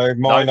 No,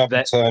 mine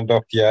haven't turned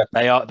up yet.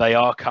 They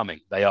are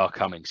coming.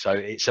 So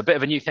it's a bit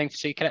of a new thing for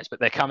Sea Cadets, but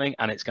they're coming,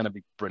 and it's going to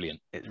be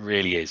brilliant. It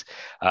really is.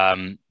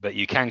 But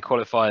you can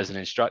qualify as an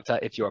instructor.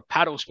 If you're a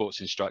paddle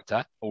sports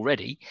instructor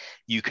already,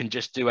 you can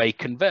just do a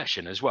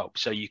conversion as well.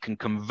 So you can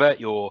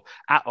convert or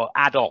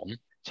add on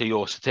to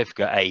your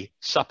certificate a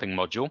supping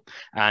module,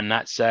 and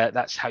that's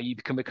how you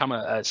can become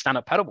a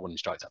stand-up paddleboard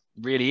instructor.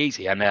 Really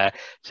easy, and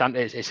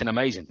it's an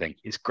amazing thing.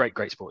 It's great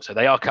sport. So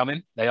they are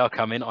coming. I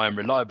am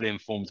reliably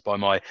informed by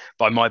my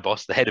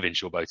boss, the head of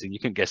Inshore Boating. You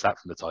couldn't guess that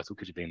from the title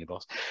because you're being the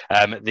boss.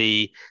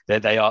 They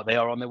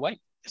are on their way.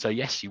 So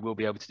yes, you will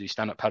be able to do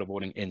stand-up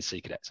paddleboarding in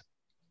Sea Cadets.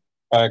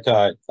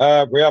 Okay,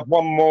 we have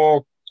one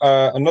more.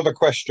 Another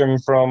question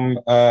from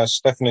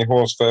Stephanie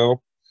Horsfield.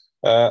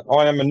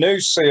 I am a new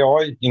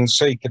CI in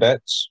Sea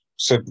Cadets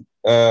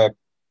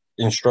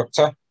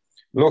instructor,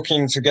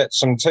 looking to get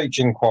some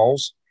teaching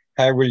quals.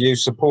 How will you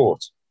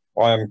support?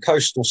 I am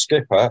coastal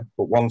skipper,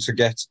 but want to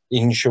get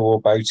inshore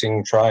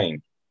boating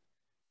trained.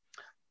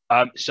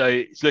 So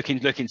it's looking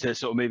to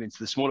sort of move into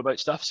the smaller boat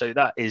stuff. So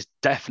that is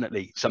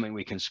definitely something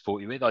we can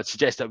support you with. I'd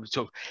suggest that we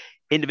sort of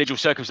individual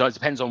circumstances,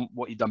 depends on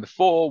what you've done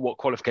before, what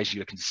qualification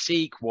you're looking to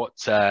seek, what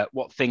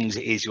things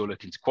it is you're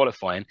looking to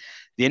qualify in.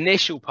 The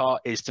initial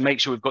part is to make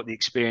sure we've got the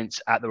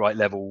experience at the right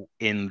level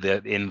in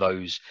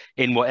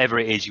whatever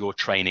it is you're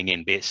training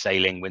in, be it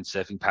sailing,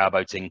 windsurfing,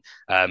 powerboating,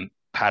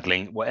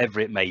 paddling,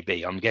 whatever it may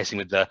be. I'm guessing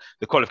with the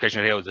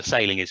qualification here, the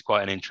sailing is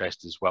quite an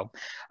interest as well.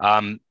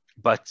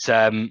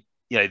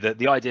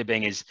 The idea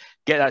being is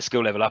get that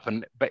skill level up,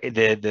 but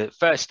the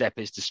first step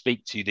is to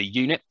speak to the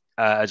unit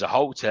as a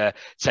whole to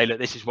say, look,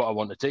 this is what I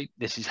want to do.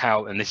 This is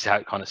how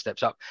it kind of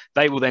steps up.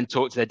 They will then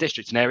talk to their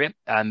district and area,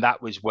 and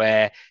that was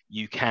where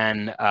you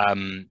can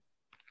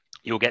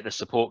you'll get the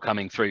support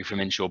coming through from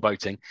Inshore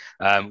Boating.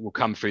 Will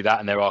come through that,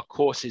 and there are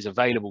courses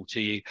available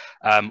to you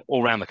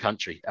all around the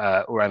country.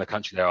 All around the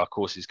country, there are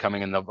courses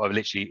coming, and I've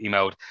literally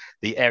emailed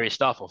the area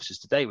staff officers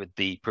today with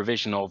the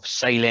provision of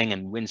sailing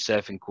and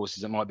windsurfing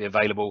courses that might be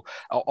available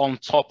on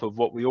top of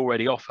what we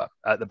already offer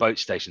at the boat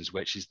stations,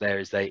 which is there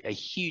is a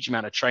huge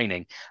amount of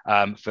training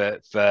for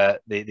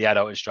the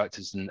adult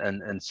instructors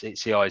and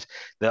CIs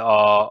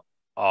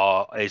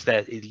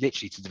that is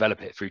literally to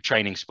develop it through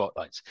training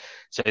spotlights.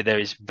 So there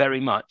is very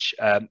much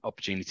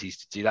opportunities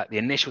to do that. The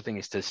initial thing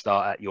is to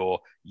start at your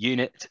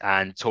unit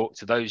and talk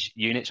to those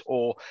units,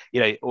 or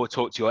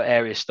talk to your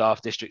area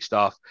staff, district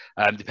staff,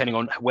 depending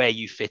on where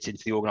you fit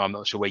into the organisation. I'm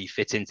not sure where you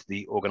fit into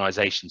the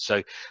organisation.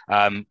 So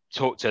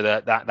talk to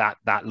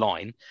that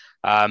line,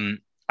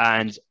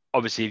 and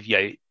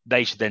obviously,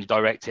 they should then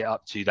direct it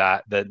up to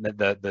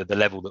the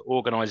level that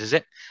organises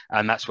it,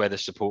 and that's where the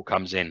support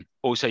comes in.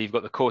 Also, you've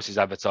got the courses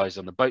advertised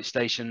on the boat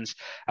stations,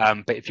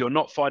 but if you're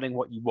not finding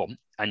what you want,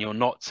 and you're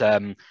not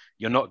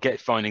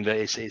finding that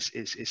it's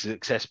as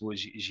accessible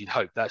as you'd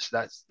hope, that's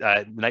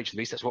the nature of the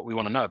beast. That's what we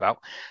want to know about.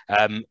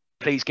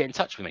 Please get in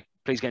touch with me.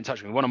 Please get in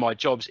touch with me. One of my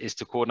jobs is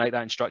to coordinate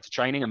that instructor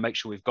training and make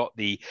sure we've got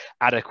the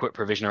adequate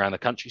provision around the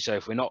country. So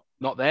if we're not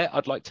there,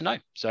 I'd like to know.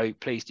 So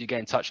please do get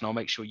in touch, and I'll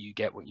make sure you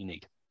get what you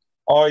need.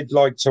 I'd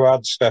like to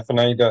add,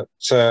 Stephanie, that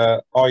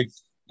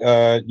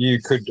you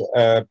could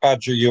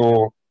badger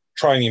your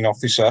training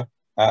officer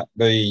at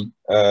the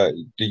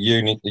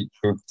unit that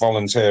you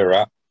volunteer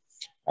at,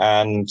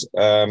 and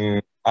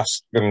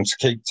ask them to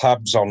keep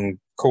tabs on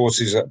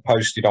courses that are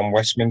posted on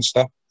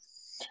Westminster.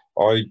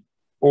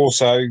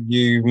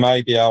 You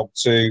may be able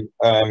to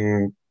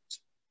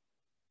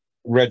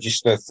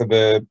register for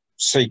the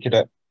Sea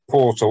Cadet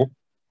portal,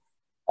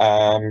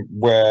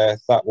 where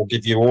that will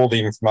give you all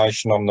the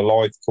information on the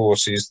live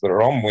courses that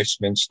are on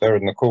Westminster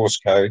and the course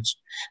codes,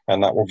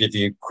 and that will give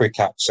you quick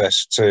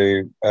access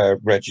to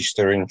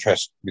register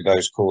interest with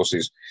those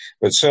courses.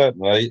 But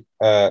certainly,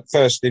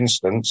 first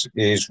instance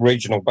is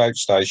regional boat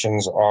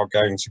stations are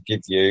going to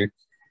give you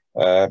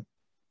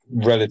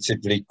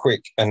relatively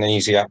quick and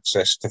easy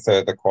access to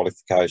further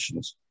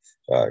qualifications.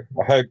 So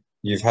I hope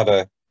you've had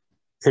a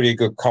pretty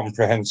good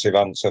comprehensive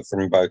answer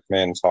from both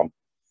me and Tom.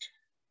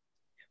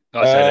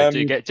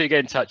 Do get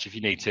in touch if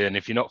you need to, and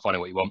if you're not finding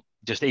what you want,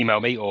 just email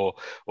me or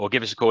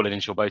give us a call at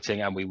Inshore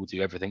Boating, and we will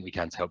do everything we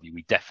can to help you.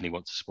 We definitely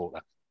want to support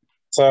that.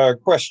 So,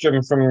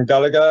 question from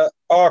Gallagher: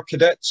 are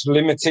cadets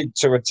limited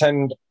to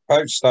attend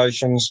boat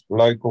stations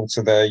local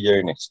to their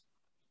unit?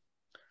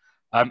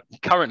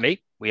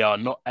 Currently, we are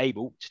not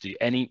able to do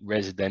any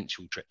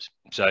residential trips,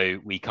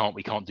 so we can't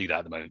do that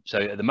at the moment. So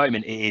at the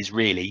moment, it is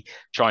really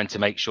trying to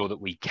make sure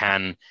that we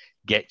can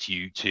get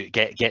you to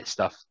get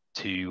stuff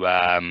to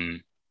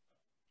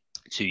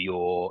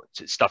your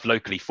stuff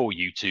locally for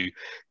you to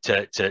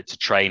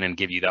train and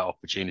give you that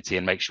opportunity,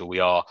 and make sure we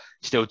are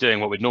still doing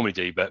what we'd normally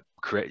do, but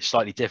create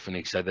slightly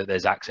differently so that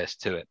there's access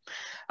to it.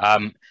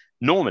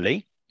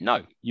 Normally,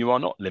 no, you are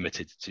not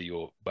limited to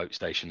your boat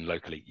station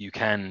locally. You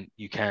can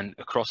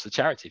across the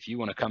charity. If you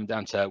want to come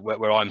down to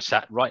where I'm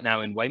sat right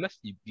now in Weymouth,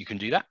 you can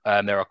do that.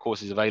 There are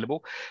courses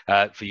available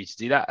for you to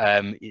do that.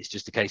 It's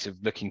just a case of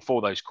looking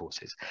for those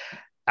courses.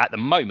 At the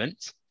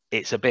moment,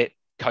 it's a bit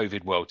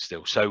COVID world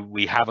still, so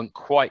we haven't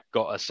quite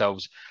got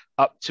ourselves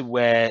up to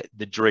where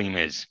the dream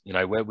is,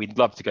 where we'd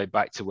love to go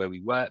back to where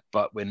we were,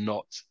 but we're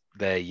not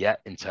there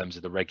yet in terms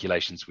of the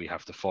regulations we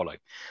have to follow,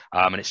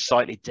 and it's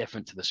slightly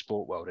different to the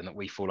sport world in that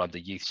we fall under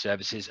youth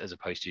services as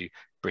opposed to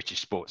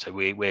British sport, so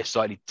we're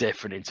slightly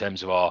different in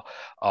terms of our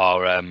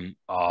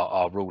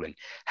ruling.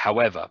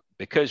 However,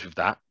 because of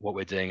that, what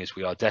we're doing is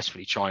we are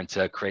desperately trying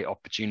to create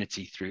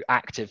opportunity through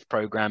active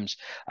programs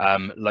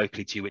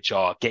locally to you, which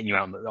are getting you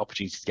out on the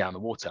opportunity to get on the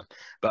water.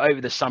 But over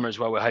the summer as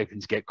well, we're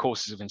hoping to get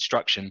courses of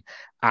instruction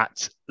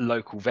at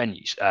local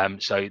venues,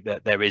 so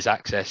that there is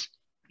access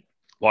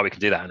while we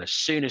can do that. And as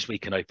soon as we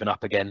can open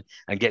up again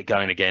and get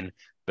going again,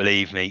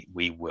 believe me,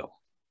 we will.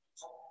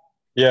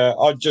 Yeah,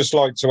 I'd just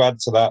like to add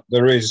to that.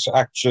 There is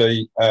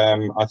actually,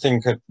 I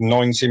think, a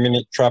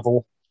 90-minute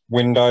travel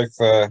window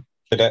for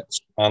cadets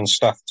and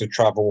staff to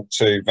travel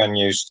to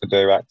venues to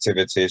do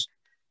activities.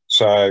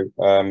 So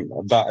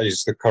that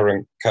is the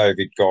current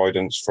COVID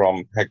guidance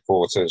from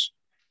headquarters.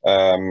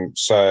 Like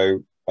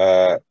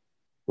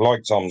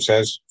Tom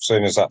says, as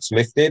soon as that's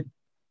lifted,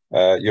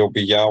 you'll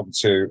be able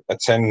to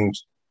attend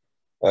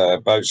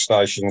boat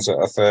stations that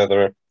are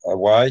further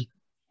away,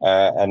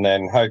 and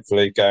then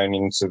hopefully going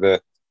into the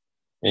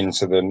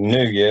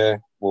new year,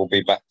 we'll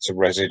be back to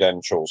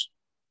residentials.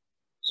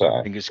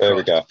 So there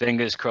we go.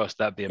 Fingers crossed.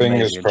 That'd be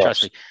amazing. And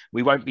trust me,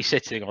 we won't be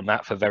sitting on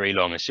that for very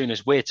long. As soon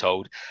as we're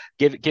told,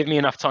 give me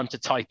enough time to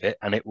type it,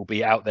 and it will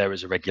be out there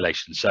as a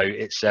regulation. So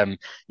it's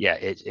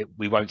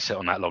we won't sit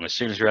on that long. As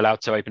soon as we're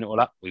allowed to open it all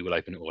up, we will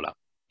open it all up.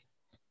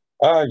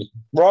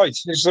 Right.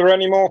 Is there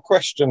any more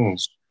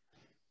questions?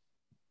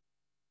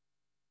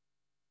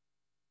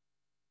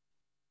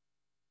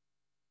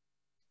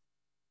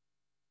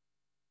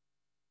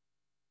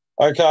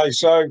 Okay,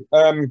 so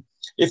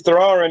if there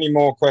are any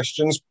more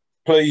questions,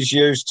 please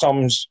use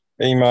Tom's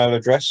email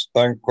address.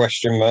 Don't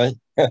question me.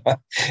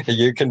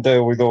 You can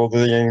deal with all the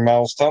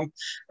emails, Tom.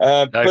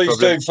 No Please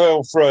problem. do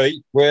feel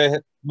free.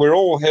 We're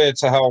all here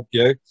to help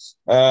you.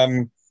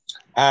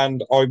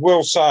 And I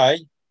will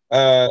say,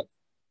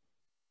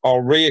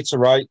 I'll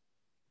reiterate,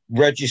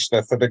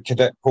 register for the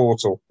cadet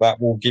portal. That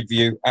will give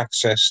you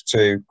access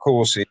to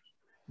courses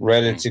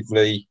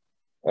relatively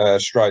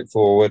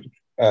straightforward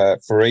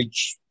for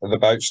each of the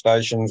boat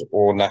stations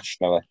or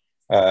nationally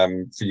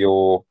for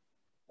your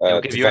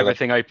It'll give you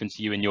everything open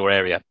to you in your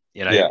area.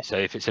 You know, Yeah. so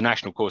if it's a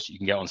national course that you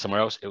can get on somewhere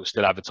else, it will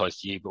still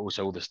advertise to you, but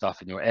also all the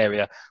stuff in your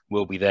area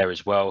will be there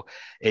as well.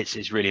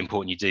 It's really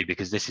important you do,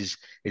 because this is,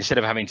 instead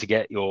of having to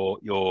get your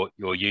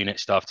unit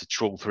stuff to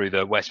trawl through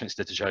the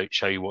Westminster to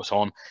show you what's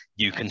on,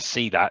 you can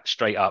see that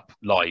straight up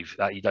live.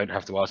 That you don't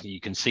have to ask me.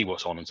 You can see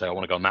what's on and say, I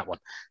want to go on that one.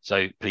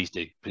 So please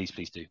do, please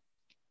do.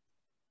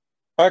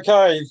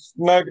 Okay, if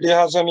nobody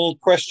has any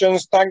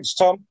questions, thanks,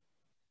 Tom.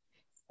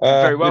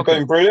 Very welcome.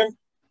 You've been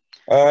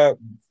brilliant.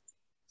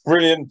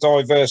 Brilliant,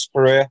 diverse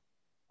career.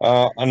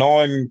 And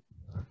I'm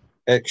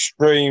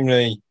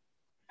extremely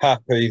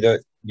happy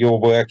that you're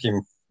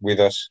working with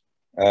us.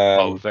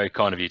 Very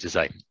kind of you to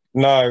say.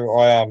 No,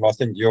 I am. I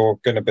think you're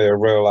going to be a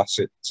real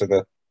asset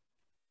to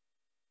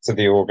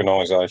the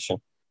organisation.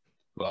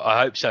 Well,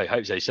 I hope so.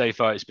 So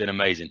far, it's been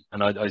amazing,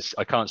 and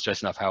I can't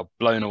stress enough how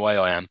blown away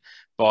I am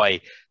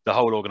by the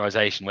whole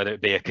organisation, whether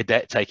it be a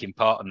cadet taking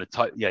part and the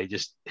type,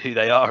 just who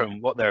they are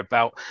and what they're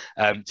about,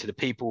 to the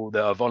people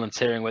that are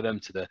volunteering with them,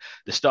 to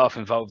the staff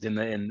involved in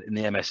the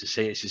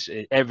MSSC. It's just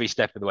every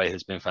step of the way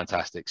has been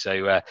fantastic.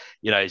 So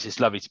it's just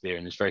lovely to be here,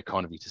 and it's very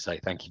kind of you to say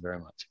thank you very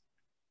much.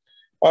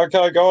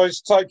 Okay,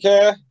 guys, take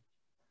care.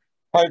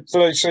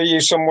 Hopefully, see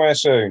you somewhere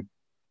soon.